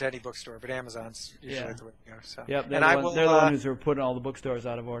order it into any bookstore, but Amazon's usually the way to go. So. Yep, they're the ones who are putting all the bookstores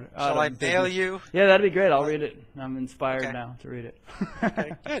out of order. Shall I mail you? Yeah, that'd be great. I'll read it. I'm inspired now to read it.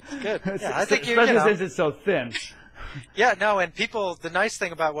 Okay, good. Yeah, I think especially since it's so thin. Yeah, no, and people, the nice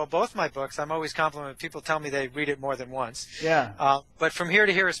thing about, both my books, I'm always complimented. People tell me they read it more than once. Yeah. But From Here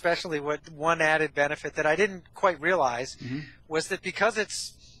to Here especially, one added benefit that I didn't quite realize was that because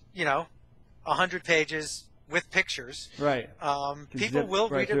it's, 100 pages with pictures, right? People will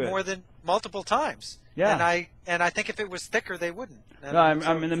read it more than multiple times. Yeah. And I think if it was thicker, they wouldn't. No,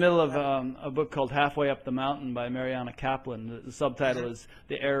 I'm in the middle of a book called Halfway Up the Mountain by Mariana Kaplan. The subtitle is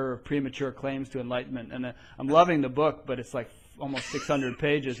The Error of Premature Claims to Enlightenment. And I'm loving the book, but it's like almost 600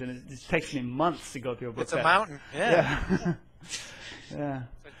 pages, and it just takes me months to go through a book. It's a mountain, yeah. Yeah.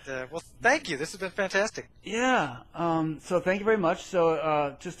 But, thank you. This has been fantastic. Yeah. So thank you very much.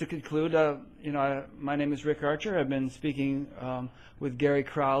 So just to conclude, my name is Rick Archer. I've been speaking with Gary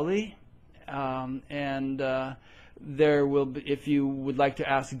Crowley. There will be, if you would like to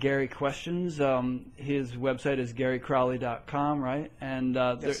ask Gary questions, his website is garycrowley.com, right? And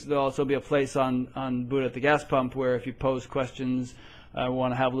there'll also be a place on Buddha at the Gas Pump where if you pose questions,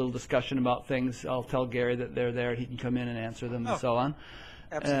 want to have a little discussion about things, I'll tell Gary that they're there. He can come in and answer them and so on.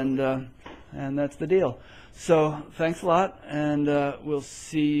 Absolutely. And that's the deal. So thanks a lot, and we'll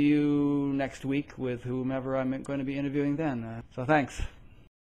see you next week with whomever I'm going to be interviewing then. So thanks.